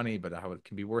bit more money, but how it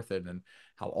can be worth it, and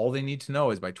how all they need to know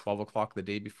is by 12 o'clock the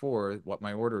day before what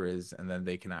my order is, and then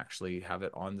they can actually have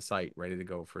it on the site ready to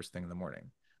go first thing in the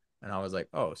morning. And I was like,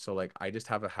 oh, so like I just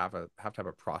have to have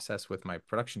a process with my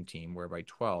production team where by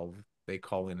 12 they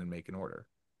call in and make an order,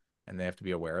 and they have to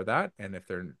be aware of that. And if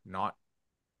they're not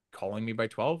calling me by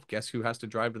 12, guess who has to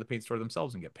drive to the paint store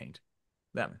themselves and get paint?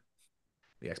 Them.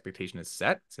 The expectation is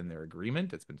set. It's in their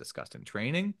agreement. It's been discussed in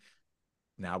training.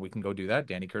 Now we can go do that.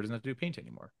 Danny Kerr doesn't have to do paint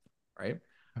anymore, right?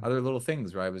 Other little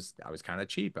things where I was kind of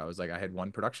cheap. I was like, I had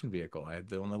one production vehicle. I had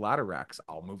the only ladder racks.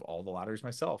 I'll move all the ladders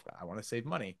myself. I want to save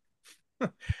money.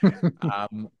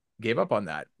 um, Gave up on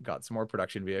that. Got some more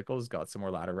production vehicles. Got some more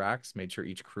ladder racks. Made sure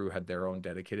each crew had their own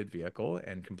dedicated vehicle,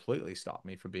 and completely stopped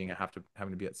me from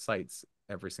having to be at sites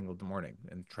every single morning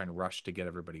and trying to rush to get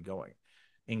everybody going.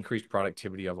 Increased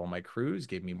productivity of all my crews,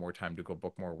 gave me more time to go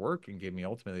book more work, and gave me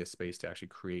ultimately a space to actually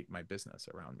create my business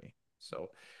around me. So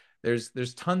there's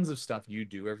tons of stuff you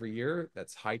do every year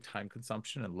that's high time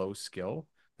consumption and low skill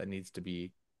that needs to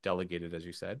be delegated, as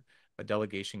you said. But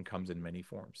delegation comes in many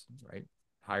forms, right?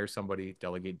 Hire somebody,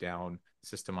 delegate down,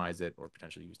 systemize it, or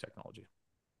potentially use technology.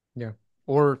 Yeah.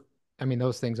 Or, I mean,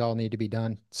 those things all need to be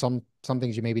done. Some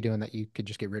things you may be doing that you could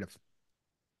just get rid of.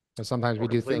 But sometimes Or we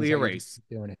do things completely that you just erase.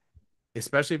 keep doing it.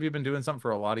 Especially if you've been doing something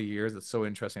for a lot of years. It's so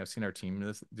interesting. I've seen our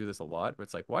team do this a lot, but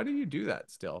it's like, why do you do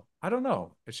that still? I don't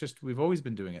know. It's just, we've always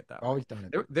been doing it that way. Always done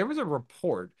it. There was a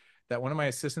report that one of my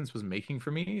assistants was making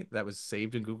for me that was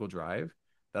saved in Google Drive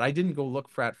that I didn't go look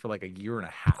for like a year and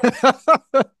a half.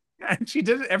 And she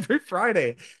did it every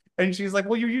Friday. And she's like,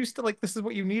 well, you used to like, this is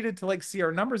what you needed to like see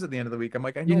our numbers at the end of the week. I'm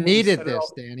like, I You know, but needed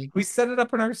this, Danny. we set it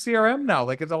up in our CRM now.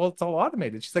 Like it's all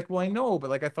automated. She's like, well, I know, but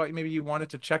like I thought maybe you wanted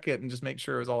to check it and just make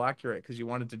sure it was all accurate because you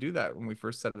wanted to do that when we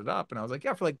first set it up. And I was like,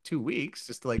 yeah, for like 2 weeks,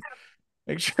 just to like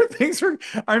make sure things were.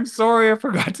 I'm sorry, I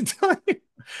forgot to tell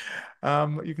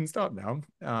you. You can stop now.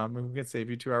 And we can save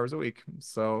you 2 hours a week.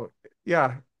 So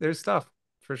yeah, there's stuff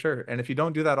for sure. And if you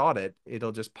don't do that audit,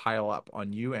 it'll just pile up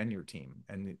on you and your team,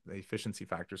 and the efficiency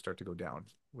factors start to go down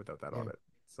without that Yeah. audit.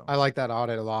 So I like that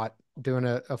audit a lot, doing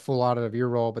a full audit of your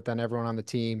role, but then everyone on the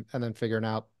team, and then figuring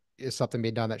out is something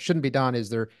being done that shouldn't be done? Is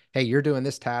there, hey, you're doing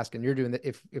this task and you're doing that.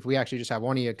 If we actually just have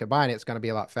one of you combine it, it's going to be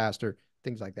a lot faster.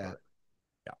 Things like that.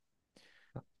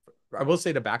 yeah. I will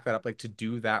say, to back that up, like to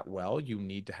do that well, you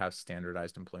need to have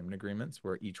standardized employment agreements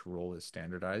where each role is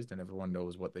standardized and everyone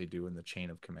knows what they do in the chain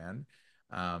of command.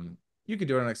 You could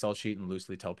do it on an Excel sheet and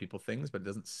loosely tell people things, but it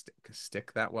doesn't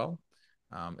stick that well.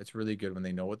 It's really good when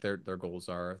they know what their goals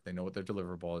are, they know what their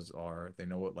deliverables are, they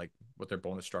know what their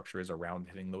bonus structure is around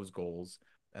hitting those goals,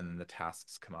 and then the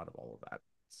tasks come out of all of that.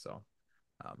 So,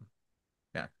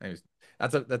 yeah, anyways,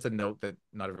 that's a note that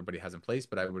not everybody has in place,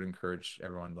 but I would encourage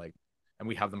everyone, like, and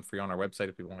we have them free on our website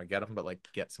if people want to get them, but like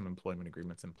get some employment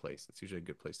agreements in place. It's usually a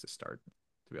good place to start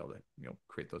to be able to,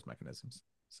 create those mechanisms.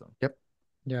 So, Yep.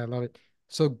 Yeah, I love it.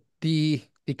 So the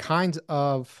kinds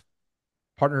of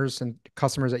partners and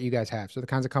customers that you guys have, so the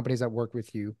kinds of companies that work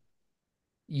with you,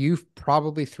 you've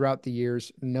probably throughout the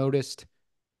years noticed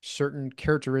certain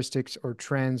characteristics or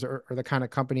trends, or the kind of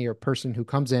company or person who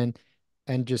comes in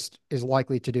and just is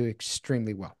likely to do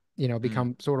extremely well,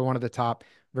 become sort of one of the top,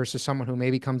 versus someone who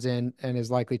maybe comes in and is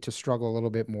likely to struggle a little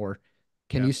bit more.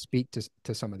 Can yeah. you speak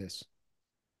to some of this?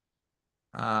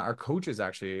 Our coaches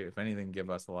actually, if anything, give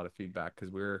us a lot of feedback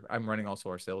because I'm running also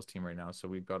our sales team right now. So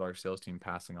we've got our sales team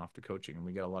passing off to coaching, and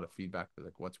we get a lot of feedback for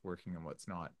like what's working and what's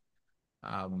not.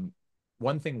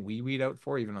 One thing we weed out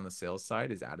for, even on the sales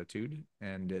side, is attitude.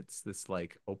 And it's this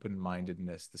like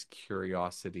open-mindedness, this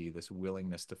curiosity, this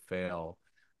willingness to fail,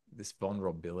 this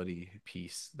vulnerability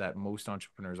piece that most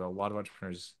entrepreneurs, or a lot of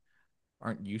entrepreneurs,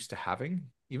 aren't used to having.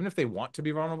 Even if they want to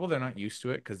be vulnerable, they're not used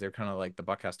to it because they're kind of like the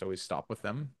buck has to always stop with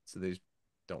them. So they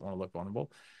don't want to look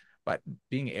vulnerable. But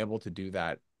being able to do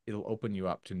that, it'll open you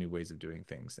up to new ways of doing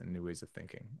things and new ways of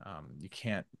thinking. You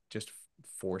can't just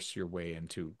force your way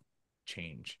into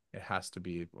change. It has to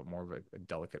be more of a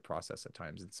delicate process at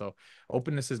times. And so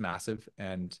openness is massive.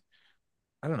 And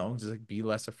I don't know, just like be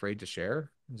less afraid to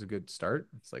share is a good start.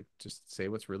 It's like just say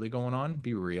what's really going on,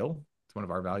 be real. It's one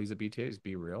of our values at BTA is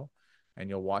be real. and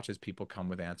you'll watch as people come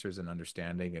with answers and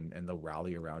understanding, and they'll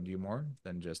rally around you more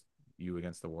than just you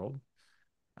against the world.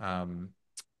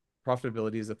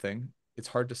 Profitability is a thing. It's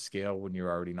hard to scale when you're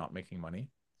already not making money.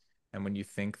 And when you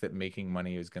think that making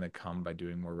money is going to come by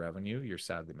doing more revenue, you're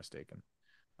sadly mistaken.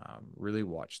 Really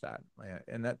watch that.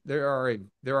 And that there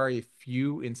are a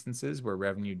few instances where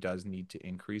revenue does need to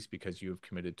increase because you have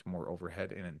committed to more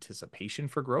overhead in anticipation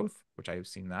for growth, which I have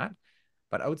seen that.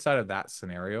 But outside of that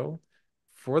scenario,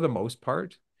 for the most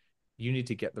part, you need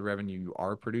to get the revenue you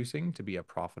are producing to be a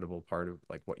profitable part of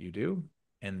like what you do,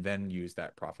 and then use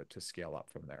that profit to scale up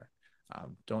from there.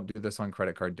 Don't do this on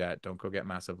credit card debt. Don't go get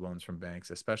massive loans from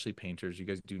banks, especially painters. You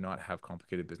guys do not have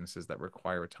complicated businesses that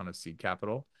require a ton of seed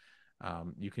capital.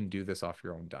 You can do this off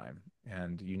your own dime,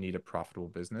 and you need a profitable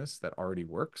business that already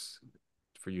works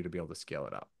for you to be able to scale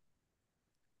it up.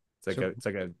 It's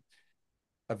like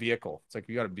a vehicle. It's like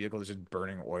you got a vehicle that's just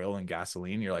burning oil and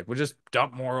gasoline. You're like, we'll just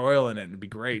dump more oil in it and it'd be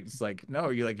great. It's like, no,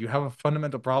 you have a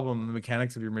fundamental problem in the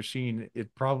mechanics of your machine.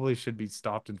 It probably should be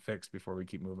stopped and fixed before we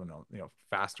keep moving on,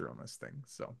 faster on this thing.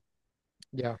 So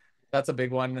Yeah. that's a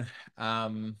big one.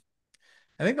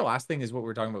 I think the last thing is what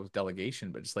we're talking about with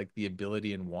delegation, but just like the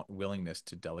ability and willingness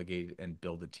to delegate and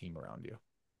build a team around you,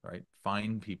 right?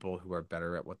 Find people who are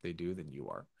better at what they do than you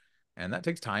are. And that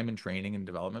takes time and training and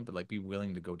development, but like be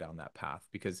willing to go down that path,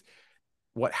 because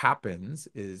what happens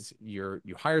is you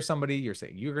hire somebody, you're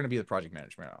saying you're going to be the project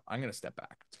manager. I'm going to step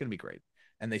back. It's going to be great.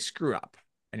 And they screw up.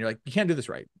 And you're like, you can't do this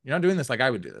right. You're not doing this like I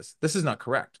would do this. This is not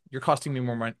correct. You're costing me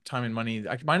more time and money.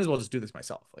 I might as well just do this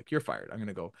myself. Like, you're fired. I'm going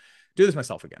to go do this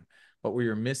myself again. But what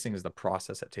you're missing is the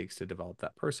process it takes to develop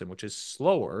that person, which is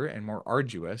slower and more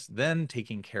arduous than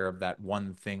taking care of that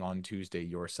one thing on Tuesday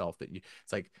yourself.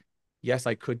 It's like, yes,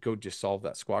 I could go just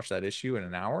squash that issue in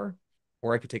an hour,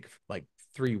 or I could take like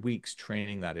 3 weeks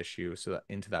training that issue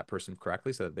into that person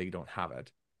correctly so that they don't have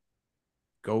it.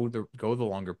 Go the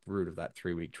longer route of that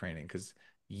 3-week training, because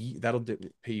that'll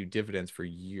pay you dividends for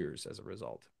years as a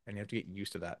result. And you have to get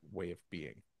used to that way of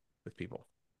being with people.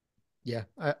 Yeah.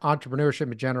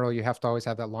 Entrepreneurship in general, you have to always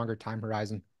have that longer time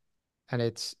horizon. And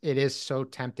it is so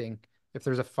tempting. If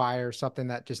there's a fire, something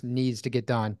that just needs to get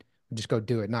done, just go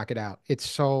do it, knock it out. It's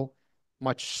so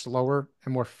much slower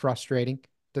and more frustrating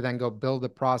to then go build the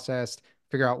process,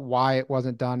 figure out why it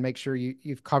wasn't done, make sure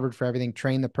you've covered for everything,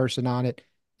 train the person on it.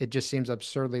 It just seems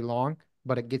absurdly long,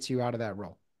 but it gets you out of that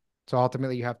role. So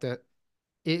ultimately you have to,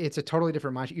 it's a totally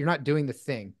different mindset. You're not doing the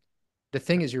thing. The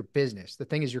thing is your business. The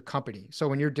thing is your company. So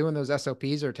when you're doing those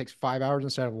SOPs, or it takes 5 hours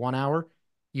instead of 1 hour,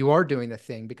 you are doing the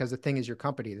thing because the thing is your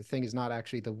company. The thing is not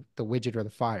actually the widget or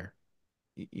the fire.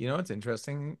 You know what's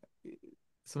interesting?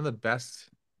 Some of the best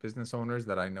business owners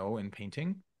that I know in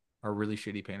painting are really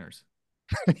shitty painters.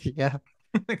 Yeah,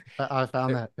 I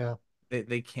found that. Yeah,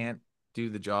 They can't do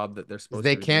the job that they're supposed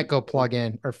they to do. can't go plug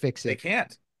in or fix They it.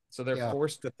 can't. So they're Yeah,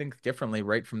 forced to think differently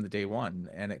right from the day one,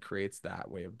 and it creates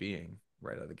that way of being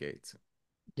right out of the gates.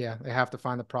 yeah, they have to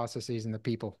find the processes and the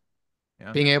people.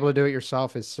 Yeah, Being able to do it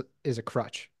yourself is a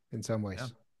crutch in some yeah,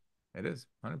 ways. it is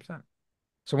 100%.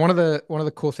 So one of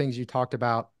the cool things you talked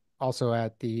about also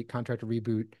at the contractor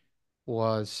reboot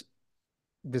was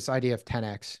this idea of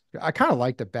 10x. I kind of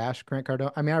like to bash Grant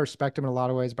Cardone. I mean, I respect him in a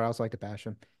lot of ways, but I also like to bash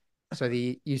him. So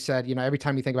you said, every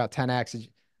time you think about 10x,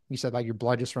 you said like your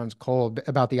blood just runs cold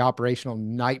about the operational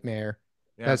nightmare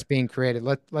Yeah, that's being created.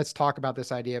 Let's talk about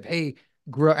this idea of, hey,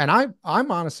 grow. And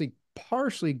I'm honestly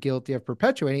partially guilty of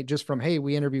perpetuating it just from, hey,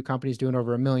 we interview companies doing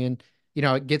over 1 million.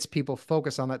 It gets people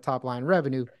focused on that top line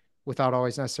revenue without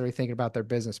always necessarily thinking about their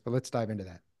business. But let's dive into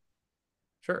that.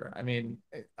 sure. I mean,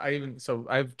 I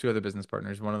have two other business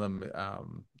partners. One of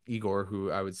them, Igor,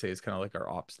 who I would say is kind of like our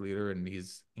ops leader, and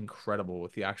he's incredible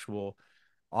with the actual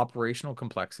operational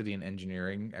complexity and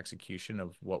engineering execution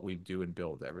of what we do and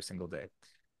build every single day.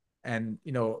 And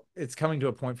it's coming to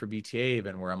a point for BTA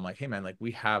even where I'm like, hey man, like,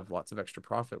 we have lots of extra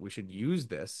profit. We should use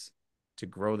this to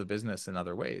grow the business in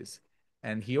other ways.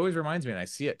 And he always reminds me, and I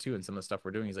see it too in some of the stuff we're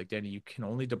doing. He's like, Danny, you can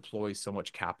only deploy so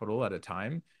much capital at a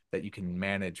time that you can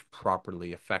manage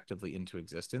properly, effectively into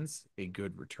existence a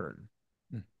good return.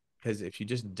 Because if you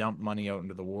just dump money out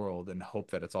into the world and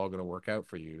hope that it's all going to work out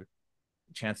for you,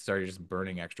 chances are you're just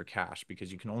burning extra cash,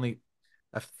 because you can only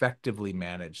effectively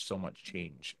manage so much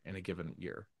change in a given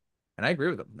year. And I agree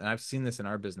with them. And I've seen this in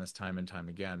our business time and time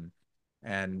again.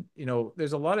 And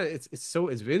there's a lot of it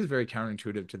is very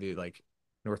counterintuitive to the like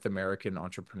North American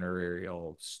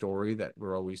entrepreneurial story that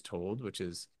we're always told, which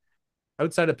is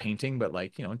outside of painting, but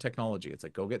like, in technology, it's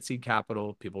like, go get seed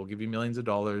capital. People will give you millions of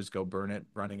dollars, go burn it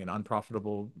running an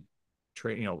unprofitable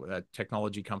a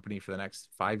technology company for the next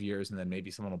 5 years. And then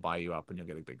maybe someone will buy you up and you'll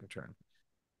get a big return.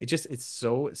 It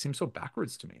seems so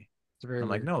backwards to me. It's very I'm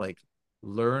like, weird. no, like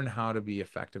learn how to be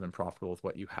effective and profitable with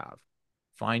what you have.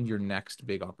 Find your next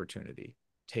big opportunity.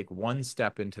 Take one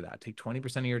step into that. Take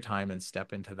 20% of your time and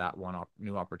step into that one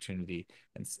new opportunity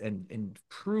and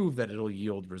prove that it'll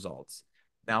yield results.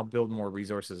 Now build more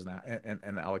resources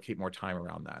and allocate more time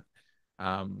around that.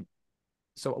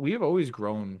 So we have always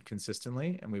grown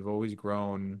consistently and we've always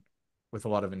grown with a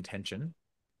lot of intention.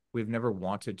 We've never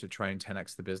wanted to try and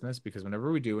 10x the business because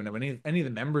whenever we do, and any of the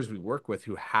members we work with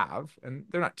who have, and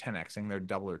they're not 10xing, they're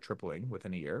double or tripling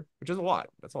within a year, which is a lot.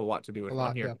 That's a lot to do A in one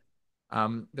lot, year. yeah.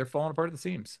 They're falling apart at the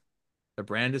seams. The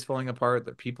brand is falling apart.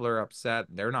 The people are upset.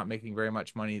 They're not making very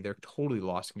much money. They're totally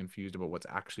lost and confused about what's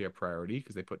actually a priority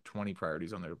because they put 20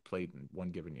 priorities on their plate in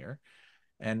one given year.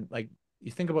 And like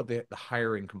you think about the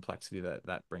hiring complexity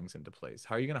that brings into place.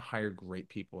 How are you going to hire great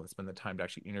people and spend the time to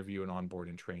actually interview and onboard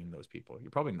and train those people?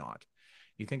 You're probably not.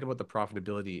 You think about the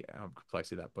profitability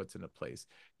complexity that puts into place.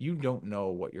 You don't know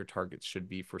what your targets should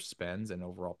be for spends and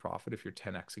overall profit if you're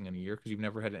 10xing in a year because you've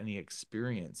never had any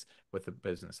experience with a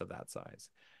business of that size.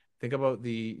 Think about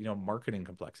the marketing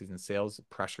complexities and sales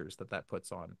pressures that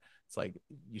puts on. It's like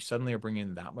you suddenly are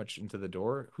bringing that much into the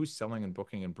door. Who's selling and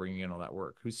booking and bringing in all that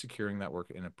work? Who's securing that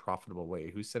work in a profitable way?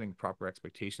 Who's setting proper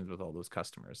expectations with all those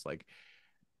customers? Like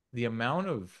the amount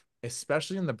of,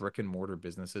 especially in the brick and mortar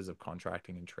businesses of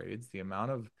contracting and trades, the amount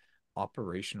of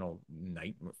operational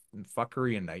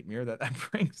fuckery and nightmare that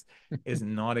brings is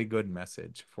not a good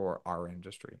message for our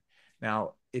industry.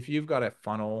 Now, if you've got a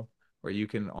funnel where you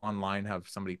can online have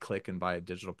somebody click and buy a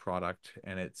digital product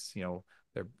and it's,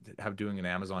 they're doing an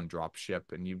Amazon drop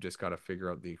ship and you've just got to figure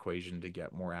out the equation to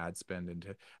get more ad spend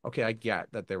into, okay, I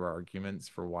get that there are arguments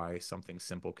for why something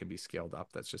simple can be scaled up.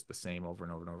 That's just the same over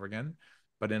and over and over again.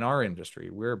 But in our industry,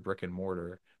 we're brick and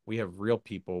mortar. We have real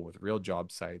people with real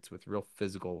job sites, with real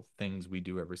physical things we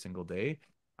do every single day.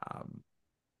 Um,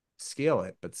 Scale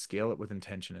it, but scale it with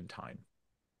intention and time.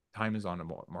 Time is on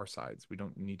more sides. We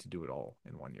don't need to do it all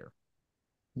in one year.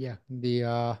 Yeah.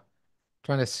 The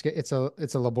trying to scale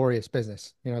it's a laborious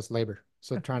business. It's labor.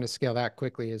 So trying to scale that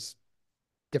quickly is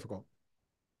difficult.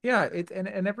 Yeah,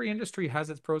 and every industry has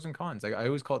its pros and cons. I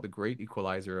always call it the great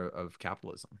equalizer of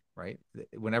capitalism, right?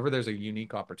 Whenever there's a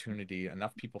unique opportunity,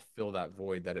 enough people fill that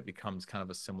void that it becomes kind of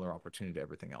a similar opportunity to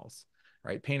everything else,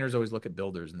 right? Painters always look at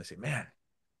builders and they say, man,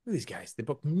 look at these guys. They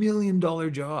book $1 million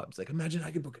jobs. Like, imagine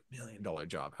I could book $1 million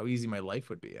job, how easy my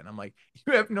life would be. And I'm like,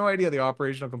 you have no idea the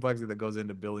operational complexity that goes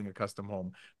into building a custom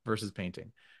home versus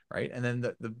painting, right? And then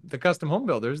the custom home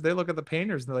builders, they look at the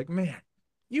painters and they're like, man,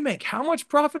 you make how much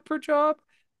profit per job?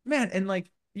 Man, and like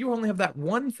you only have that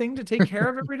one thing to take care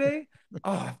of every day.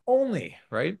 Oh, only,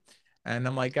 right? And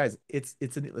I'm like, guys, it's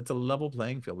a level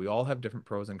playing field. We all have different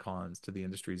pros and cons to the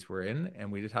industries we're in,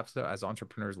 and we just have to, as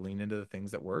entrepreneurs, lean into the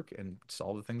things that work and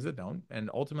solve the things that don't.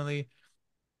 And ultimately,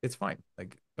 it's fine.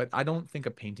 Like, but I don't think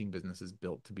a painting business is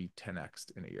built to be 10x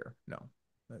in a year. No,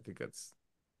 I think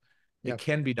Yeah. it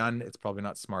can be done. It's probably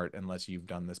not smart unless you've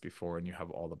done this before and you have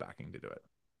all the backing to do it.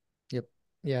 Yep.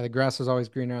 Yeah, the grass is always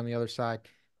greener on the other side.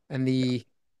 And Yeah.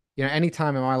 any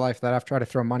time in my life that I've tried to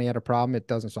throw money at a problem, it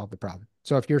doesn't solve the problem.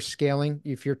 So if you're scaling,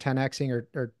 if you're 10xing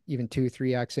or even 2,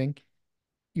 3xing,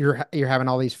 you're having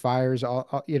all these fires,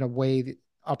 way the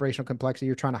operational complexity.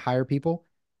 You're trying to hire people.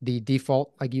 The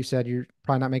default, like you said, you're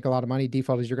probably not making a lot of money.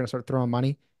 Default is you're going to start throwing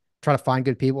money, try to find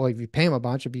good people. If you pay them a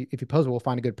bunch, if you pose, we'll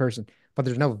find a good person. But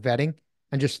there's no vetting,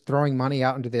 and just throwing money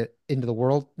out into the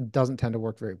world doesn't tend to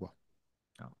work very well.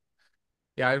 No.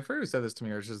 Yeah, I've heard you said this to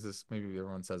me, or it's just this, maybe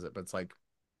everyone says it, but it's like,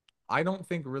 I don't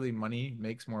think really money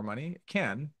makes more money. It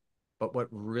can, but what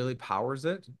really powers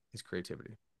it is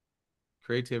creativity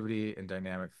and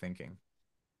dynamic thinking.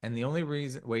 And the only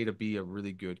way to be a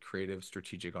really good creative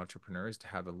strategic entrepreneur is to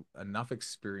have enough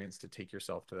experience to take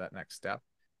yourself to that next step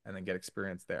and then get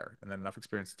experience there, and then enough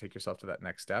experience to take yourself to that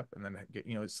next step and then get,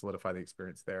 solidify the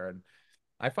experience there. And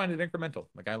I find it incremental.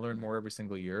 Like I learn more every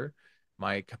single year.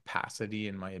 My capacity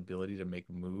and my ability to make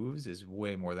moves is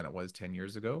way more than it was 10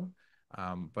 years ago.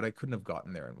 But I couldn't have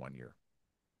gotten there in one year.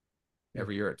 Yeah.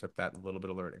 Every year it took that little bit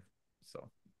of learning. So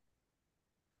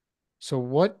So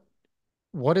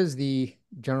what is the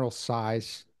general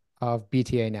size of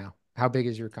BTA now? How big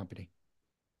is your company?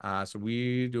 so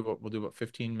we'll do about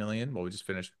 15 million. Well, we just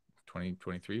finished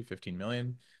 2023, 15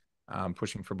 million.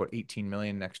 Pushing for about 18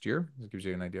 million next year. This gives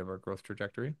you an idea of our growth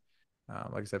trajectory.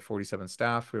 Like I said, 47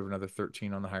 staff. We have another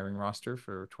 13 on the hiring roster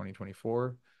for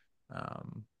 2024.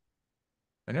 And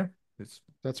yeah, That's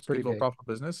it's a good pretty little big. profitable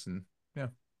business. And yeah,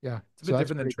 Yeah. it's a So bit that's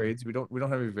different than pretty big. trades. We don't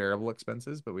have any variable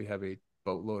expenses, but we have a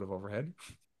boatload of overhead.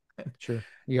 Sure.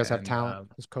 You guys have And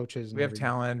talent as coaches and we have everything.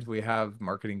 talent, we have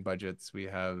marketing budgets, we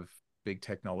have big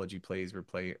technology plays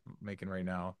we're making right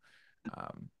now.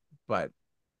 But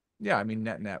yeah, I mean,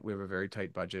 net, we have a very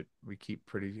tight budget. We keep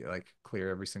pretty like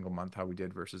clear every single month how we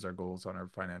did versus our goals on our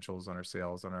financials, on our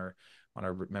sales, on our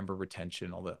member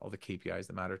retention, all the KPIs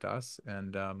that matter to us.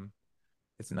 And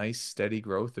it's nice, steady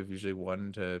growth of usually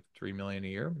 1 to 3 million a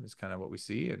year is kind of what we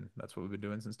see, and that's what we've been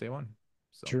doing since day one.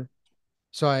 So Sure.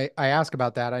 So I ask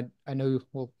about that. I know,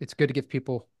 well, it's good to give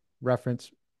people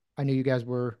reference. I knew you guys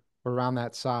were around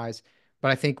that size,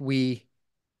 but I think we're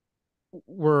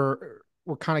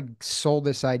kind of sold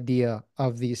this idea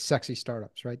of these sexy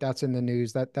startups, right? That's in the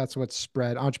news. That's what's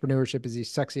spread. Entrepreneurship is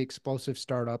these sexy, explosive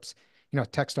startups,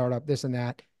 tech startup, this and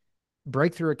that.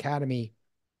 Breakthrough Academy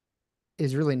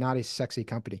is really not a sexy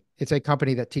company. It's a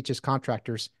company that teaches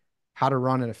contractors how to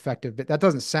run an effective, but that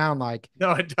doesn't sound like,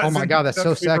 no, it oh my doesn't. God, that's so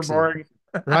That's super sexy, boring.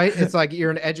 right? It's like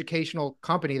you're an educational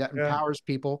company that Yeah. empowers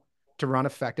people to run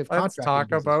effective Let's contracting talk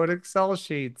business, about Excel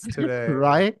sheets today.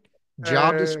 right?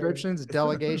 Job Hey. descriptions,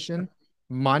 delegation,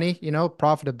 money,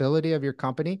 profitability of your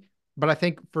company. But I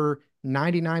think for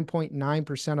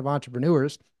 99.9% of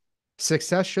entrepreneurs,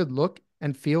 success should look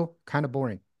and feel kind of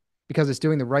boring because it's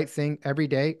doing the right thing every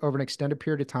day over an extended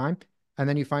period of time. And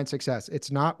then you find success.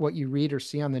 It's not what you read or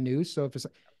see on the news. So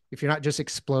if you're not just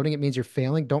exploding, it means you're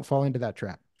failing. Don't fall into that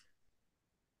trap.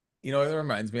 You know what it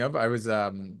reminds me of? I was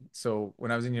so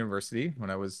when I was in university,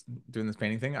 when I was doing this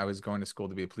painting thing, I was going to school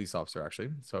to be a police officer actually.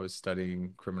 So I was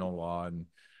studying criminal law, and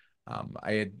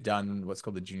I had done what's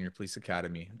called the Junior Police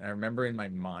Academy. And I remember in my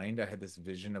mind, I had this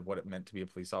vision of what it meant to be a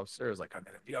police officer. It was like, I'm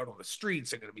going to be out on the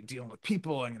streets. I'm going to be dealing with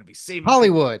people. I'm going to be saving people.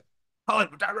 Hollywood.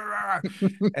 Hollywood.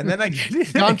 And then I get in,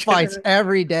 Gunfights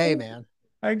every day, man.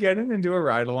 I get in and do a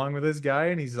ride along with this guy,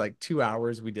 and he's like 2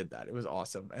 hours. We did that. It was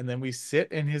awesome. And then we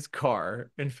sit in his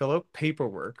car and fill out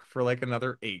paperwork for like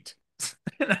another 8.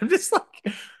 And I'm just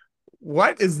like,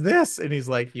 what is this? And he's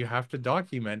like, you have to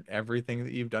document everything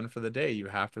that you've done for the day. You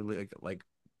have to like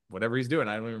whatever he's doing.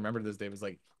 I don't even remember this day. It was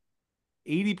like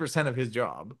 80% of his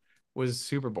job was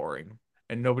super boring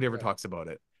and nobody ever Yeah. talks about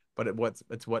it. But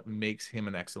it's what makes him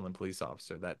an excellent police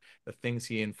officer. That the things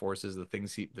he enforces, the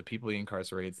people he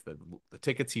incarcerates, the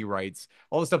tickets he writes,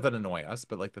 all the stuff that annoy us,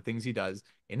 but like the things he does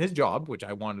in his job, which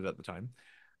I wanted at the time,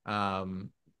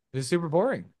 is super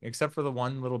boring, except for the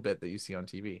one little bit that you see on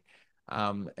TV.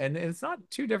 And it's not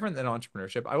too different than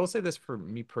entrepreneurship. I will say this for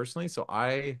me personally. So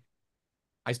I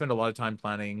spend a lot of time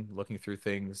planning, looking through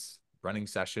things, running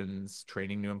sessions,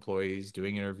 training new employees,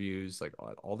 doing interviews, like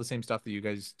all the same stuff that you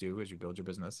guys do as you build your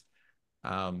business.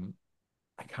 Um,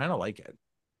 I kind of like it.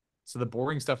 So the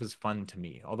boring stuff is fun to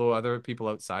me. Although other people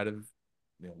outside of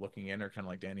looking in are kind of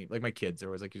like Danny, like my kids are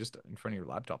always like, you're just in front of your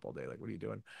laptop all day. Like, what are you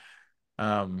doing?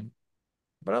 Um,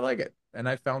 but I like it. And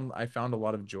I found a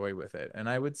lot of joy with it. And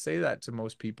I would say that to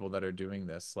most people that are doing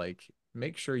this, like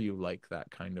make sure you like that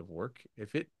kind of work.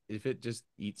 If it just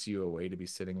eats you away to be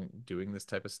sitting doing this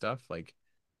type of stuff, like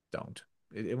don't.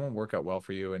 It won't work out well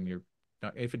for you, and you're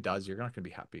not, if it does, you're not going to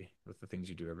be happy with the things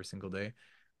you do every single day.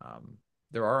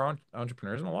 There are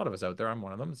entrepreneurs, and a lot of us out there. I'm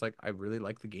one of them. It's like I really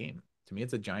like the game. To me,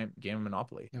 it's a giant game of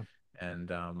Monopoly. Yeah.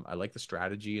 And I like the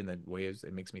strategy and the ways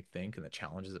it makes me think and the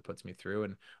challenges it puts me through.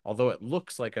 And although it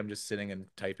looks like I'm just sitting and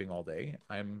typing all day,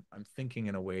 I'm thinking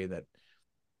in a way that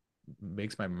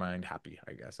makes my mind happy,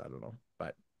 I guess. I don't know.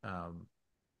 But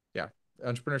yeah,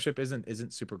 entrepreneurship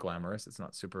isn't super glamorous. It's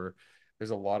not super.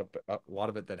 There's a lot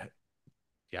of it that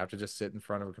you have to just sit in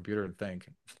front of a computer and think.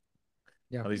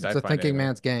 Yeah. At least It's I a find thinking anyway.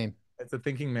 man's game. It's a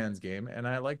thinking man's game, and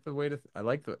I like the way to. I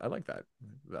like that.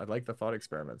 I like the thought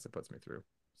experiments it puts me through.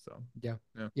 So Yeah.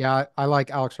 yeah. Yeah. I like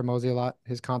Alex Ramosi a lot,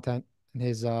 his content and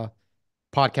his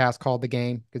podcast called The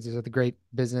Game, because these are the great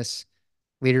business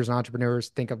leaders and entrepreneurs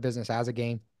think of business as a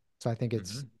game. So I think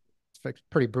it's Mhm. it's a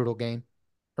pretty brutal game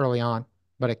early on,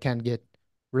 but it can get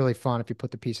really fun if you put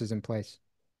the pieces in place.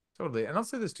 Totally. And I'll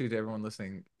say this too to everyone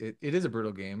listening. It is a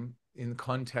brutal game in the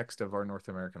context of our North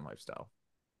American lifestyle.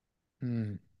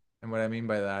 Mm, And what I mean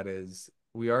by that is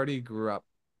we already grew up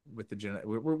with the genetic,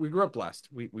 we grew up blessed.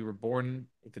 We were born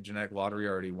with the genetic lottery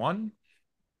already won.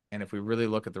 And if we really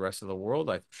look at the rest of the world,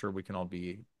 I'm sure we can all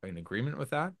be in agreement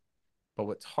with that. But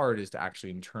what's hard is to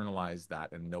actually internalize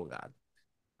that and know that.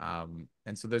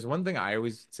 And so there's one thing I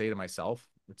always say to myself.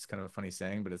 It's kind of a funny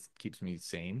saying, but it keeps me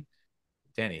sane.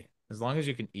 Danny, as long as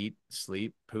you can eat,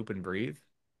 sleep, poop, and breathe,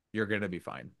 you're going to be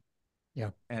fine. yeah.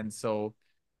 And so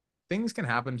things can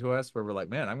happen to us where we're like,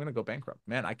 man, I'm going to go bankrupt.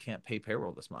 Man, I can't pay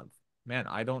payroll this month. Man,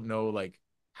 I don't know like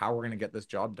how we're going to get this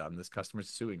job done. This customer's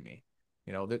suing me.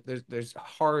 There's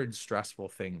hard, stressful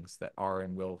things that are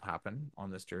and will happen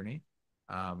on this journey.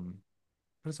 But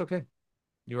it's okay.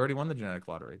 You already won the genetic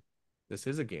lottery. This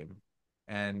is a game.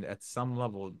 And at some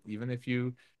level, even if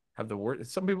you have the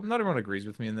worst. Some people, not everyone agrees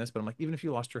with me in this, but I'm like, even if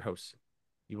you lost your house,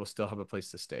 you will still have a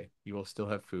place to stay. You will still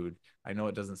have food. I know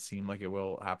it doesn't seem like it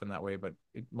will happen that way, but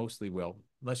it mostly will.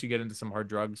 Unless you get into some hard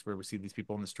drugs where we see these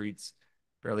people in the streets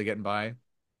barely getting by.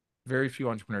 Very few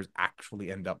entrepreneurs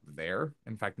actually end up there.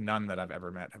 In fact, none that I've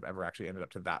ever met have ever actually ended up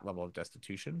to that level of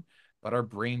destitution. But our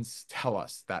brains tell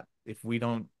us that if we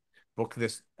don't book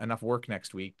this enough work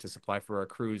next week to supply for our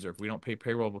crews, or if we don't pay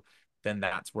payroll, then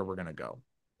that's where we're going to go.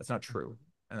 That's not true.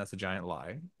 And that's a giant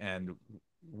lie. And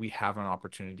we have an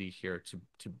opportunity here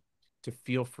to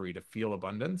feel free, to feel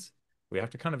abundance. We have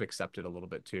to kind of accept it a little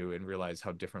bit too and realize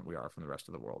how different we are from the rest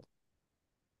of the world.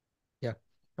 Yeah.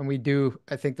 And we do,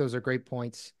 I think those are great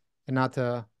points. And not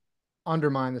to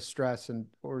undermine the stress and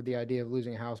or the idea of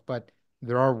losing a house, but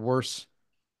there are worse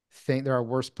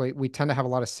place. We tend to have a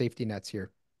lot of safety nets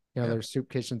here. You know, Yeah. there's soup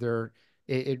kitchens.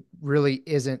 It really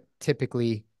isn't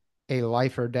typically a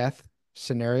life or death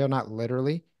scenario, not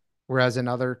literally. Whereas in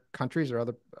other countries or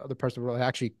other parts of the world, it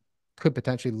actually could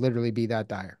potentially literally be that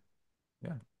dire.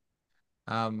 Yeah.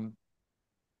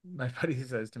 My buddy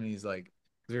says to me, he's like,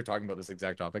 because we were talking about this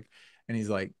exact topic, and he's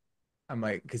like, I'm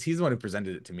like, because he's the one who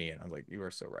presented it to me, and I was like, you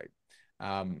are so right.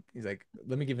 He's like,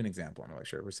 let me give an example. I'm like,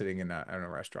 sure. We're sitting in a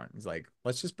restaurant. He's like,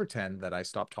 let's just pretend that I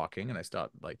stopped talking and I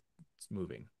stopped like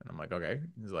moving. And I'm like, okay.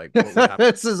 He's like, what would happen?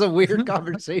 This is a weird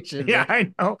conversation, Yeah,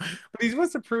 man. I know. But he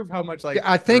wants to prove how much Yeah, like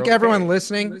I we're think everyone okay.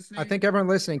 listening, I think everyone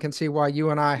listening can see why you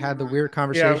and I had the weird Yeah,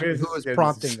 conversation. Who was this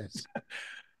prompting is this?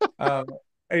 um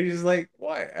and he's just like,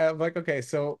 why? I'm like, okay,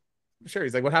 so sure.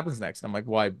 He's like, what happens next? I'm like,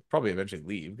 well, I probably eventually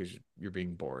leave because you're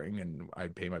being boring and I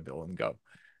pay my bill and go.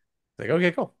 Like,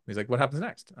 okay, cool. He's like, what happens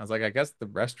next? I was like, I guess the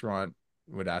restaurant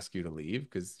would ask you to leave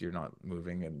because you're not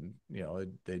moving, and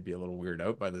they'd be a little weirded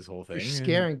out by this whole You're thing. And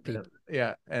scaring people.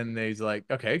 yeah, and he's like,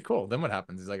 okay, cool. Then what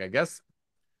happens? He's like, I guess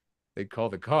they'd call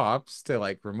the cops to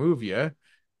like remove you.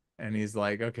 And he's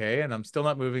like, okay, and I'm still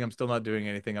not moving. I'm still not doing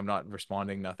anything. I'm not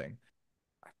responding. Nothing.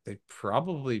 They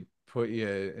probably put you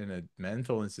in a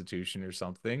mental institution or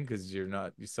something because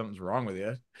something's wrong with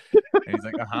you. And he's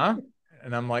like, uh-huh.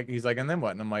 And I'm like, he's like, and then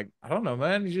what? And I'm like, I don't know,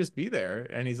 man. You just be there.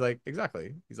 And he's like,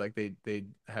 exactly. He's like, they'd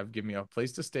have give me a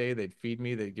place to stay. They'd feed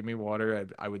me. They'd give me water.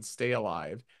 I would stay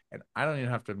alive. And I don't even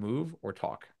have to move or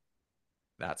talk.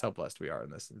 That's how blessed we are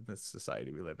in this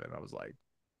society we live in. I was like,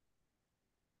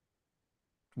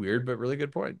 weird, but really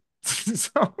good point.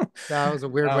 So, That was a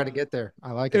weird way to um, get there.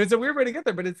 I like it. it's a weird way to get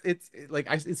there, but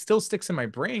it still sticks in my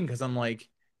brain because I'm like,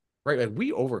 right, like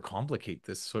we overcomplicate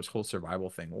this whole survival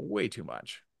thing way too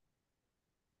much.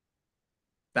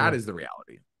 That Yeah. is the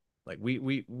reality. Like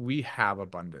we have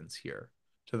abundance here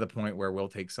to the point where we'll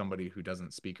take somebody who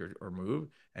doesn't speak or move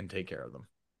and take care of them.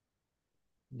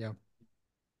 Yeah.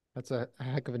 That's a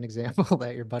heck of an example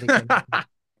that your buddy came up with.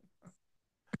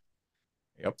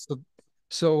 Yep.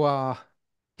 So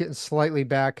getting slightly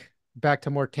back to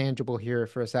more tangible here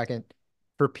for a second.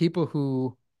 For people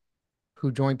who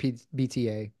join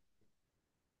BTA,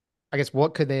 I guess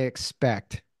what could they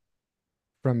expect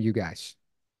from you guys?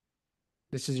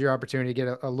 This is your opportunity to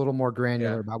get a little more Yeah.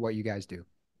 granular about what you guys do.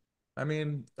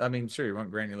 Sure, you want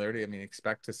granularity. I mean,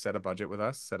 expect to set a budget with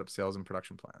us, set up sales and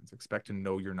production plans. Expect to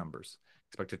know your numbers.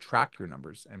 Expect to track your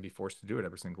numbers and be forced to do it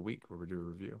every single week where we do a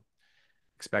review.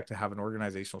 Expect to have an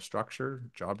organizational structure,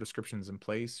 job descriptions in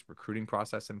place, recruiting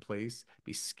process in place,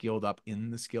 be skilled up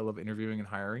in the skill of interviewing and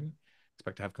hiring.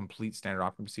 Expect to have complete standard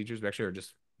operating procedures.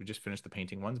 We just finished the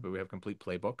painting ones, but we have complete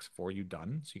playbooks for you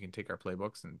done. So you can take our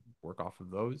playbooks and work off of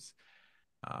those.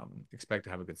 Expect to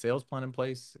have a good sales plan in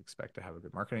place. Expect to have a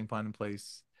good marketing plan in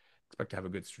place. Expect to have a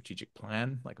good strategic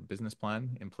plan, like a business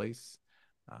plan in place.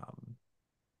 Um,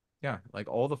 yeah, like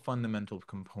all the fundamental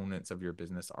components of your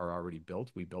business are already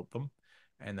built. We built them,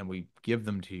 and then we give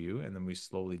them to you, and then we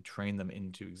slowly train them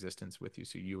into existence with you,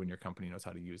 so you and your company knows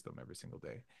how to use them every single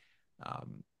day.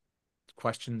 Um,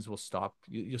 Questions will stop.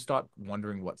 You'll stop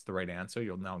wondering what's the right answer.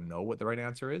 You'll now know what the right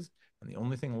answer is, and the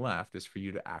only thing left is for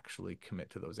you to actually commit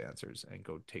to those answers and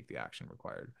go take the action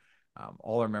required.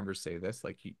 All our members say this,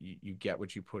 like you get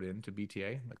what you put into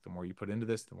BTA. Like the more you put into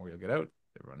this, the more you'll get out.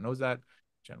 Everyone knows that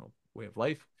general way of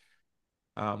life.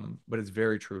 But it's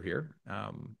very true here.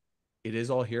 It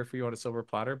is all here for you on a silver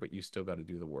platter, but you still got to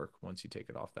do the work once you take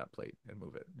it off that plate and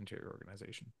move it into your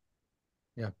organization.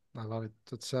 Yeah, I love it.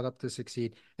 So it's set up to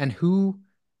succeed. And who,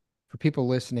 for people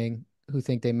listening who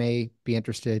think they may be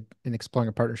interested in exploring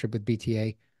a partnership with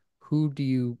BTA, who do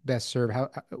you best serve?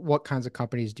 What kinds of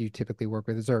companies do you typically work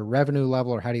with? Is there a revenue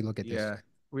level or how do you look at this? Yeah,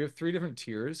 we have three different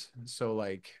tiers. So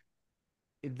like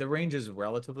the range is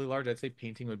relatively large. I'd say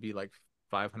painting would be like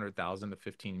 500,000 to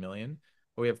 15 million,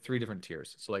 but we have three different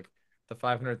tiers. So like the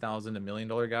 500,000 to $1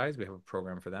 million guys, we have a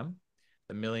program for them.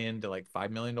 The $1 million to like $5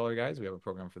 million guys, we have a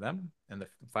program for them. And the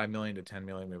 5 million to 10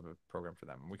 million, we have a program for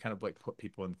them. We kind of like put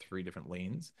people in 3 different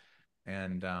lanes.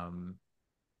 And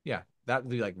yeah, that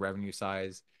would be like revenue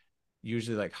size,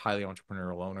 usually like highly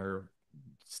entrepreneurial owner,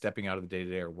 stepping out of the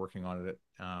day-to-day or working on it,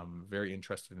 very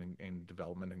interested in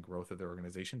development and growth of their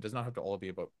organization. It does not have to all be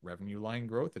about revenue line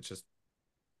growth. It's just,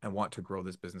 I want to grow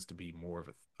this business to be more of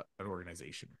an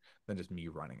organization than just me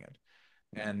running it.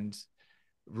 And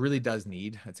really does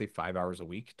need, I'd say, 5 hours a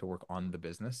week to work on the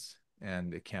business.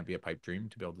 And it can't be a pipe dream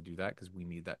to be able to do that, because we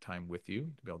need that time with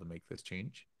you to be able to make this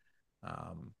change.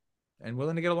 And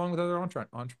willing to get along with other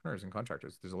entrepreneurs and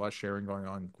contractors. There's a lot of sharing going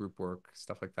on, group work,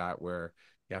 stuff like that, where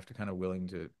you have to kind of willing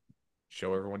to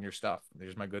show everyone your stuff.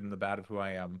 There's my good and the bad of who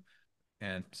I am,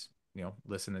 and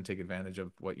listen and take advantage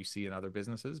of what you see in other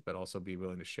businesses, but also be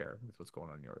willing to share with what's going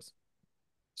on in yours.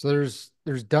 So there's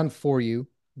done for you,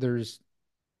 there's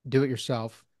do it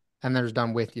yourself, and there's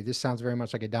done with you. This sounds very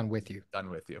much like a done with you. Done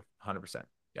with you, 100%.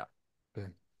 Yeah.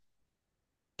 Good.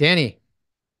 Danny,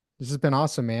 this has been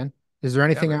awesome, man. Is there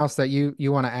anything else that you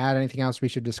want to add? Anything else we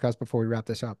should discuss before we wrap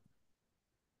this up?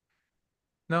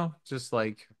 No, just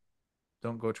like,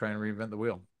 don't go try and reinvent the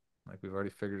wheel. Like, we've already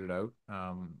figured it out.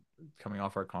 Coming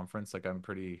off our conference, like, I'm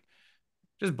pretty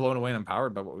just blown away and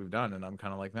empowered by what we've done. And I'm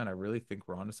kind of like, man, I really think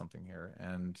we're onto something here.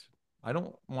 And I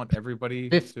don't want everybody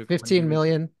to 15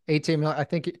 million, 18 million. I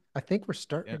think we're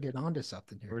starting to get onto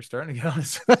something here. We're starting to get onto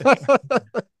something.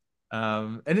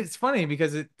 And it's funny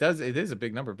because it is a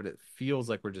big number, but it feels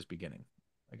like we're just beginning.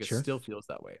 Like, it still feels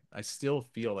that way. I still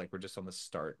feel like we're just on the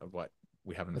start of what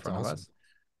we have in front of us.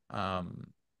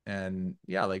 And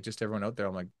yeah, like, just everyone out there,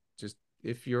 I'm like, just,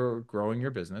 if you're growing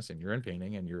your business and you're in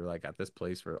painting and you're like at this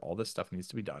place where all this stuff needs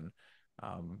to be done,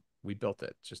 we built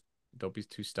it. Just don't be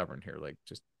too stubborn here. Like,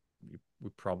 just, we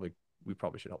probably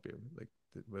should help you. Like,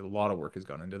 a lot of work has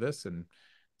gone into this, and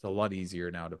it's a lot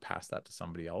easier now to pass that to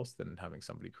somebody else than having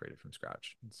somebody create it from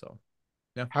scratch. And so,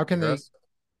 yeah. How can they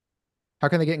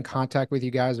get in contact with you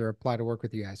guys or apply to work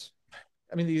with you guys?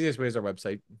 I mean, the easiest way is our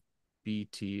website,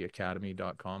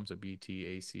 btacademy.com. So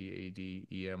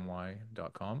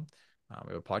BTACADEMY.com.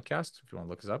 We have a podcast if you want to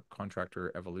look us up,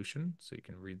 Contractor Evolution. So you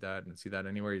can read that and see that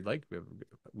anywhere you'd like. We have a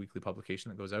weekly publication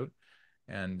that goes out.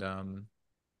 And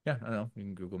yeah, I don't know. You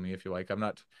can Google me if you like. You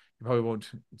probably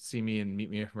won't see me and meet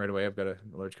me right away. I've got a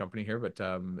large company here, but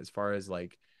as far as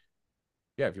like,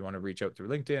 yeah, if you want to reach out through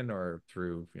LinkedIn or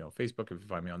through, Facebook, if you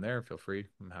find me on there, feel free.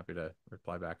 I'm happy to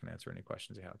reply back and answer any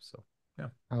questions you have. So, yeah.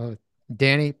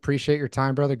 Danny, appreciate your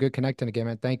time, brother. Good connecting again,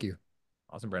 man. Thank you.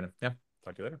 Awesome, Brandon. Yeah.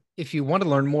 Talk to you later. If you want to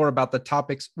learn more about the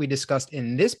topics we discussed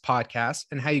in this podcast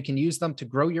and how you can use them to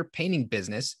grow your painting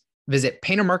business, visit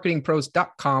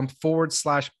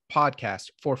paintermarketingpros.com/podcast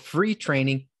for free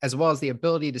training, as well as the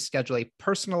ability to schedule a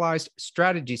personalized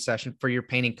strategy session for your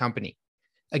painting company.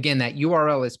 Again, that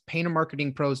URL is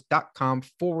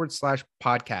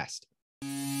paintermarketingpros.com/podcast.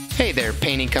 Hey there,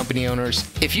 painting company owners.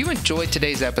 If you enjoyed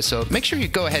today's episode, make sure you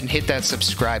go ahead and hit that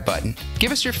subscribe button.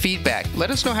 Give us your feedback. Let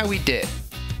us know how we did.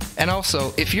 And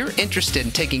also, if you're interested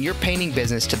in taking your painting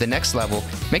business to the next level,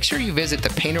 make sure you visit the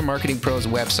Painter Marketing Pros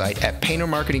website at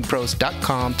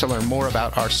paintermarketingpros.com to learn more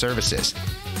about our services.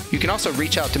 You can also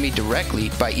reach out to me directly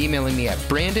by emailing me at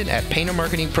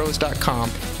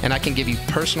brandon@paintermarketingpros.com, and I can give you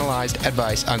personalized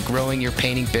advice on growing your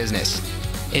painting business.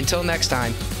 Until next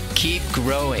time, keep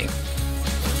growing.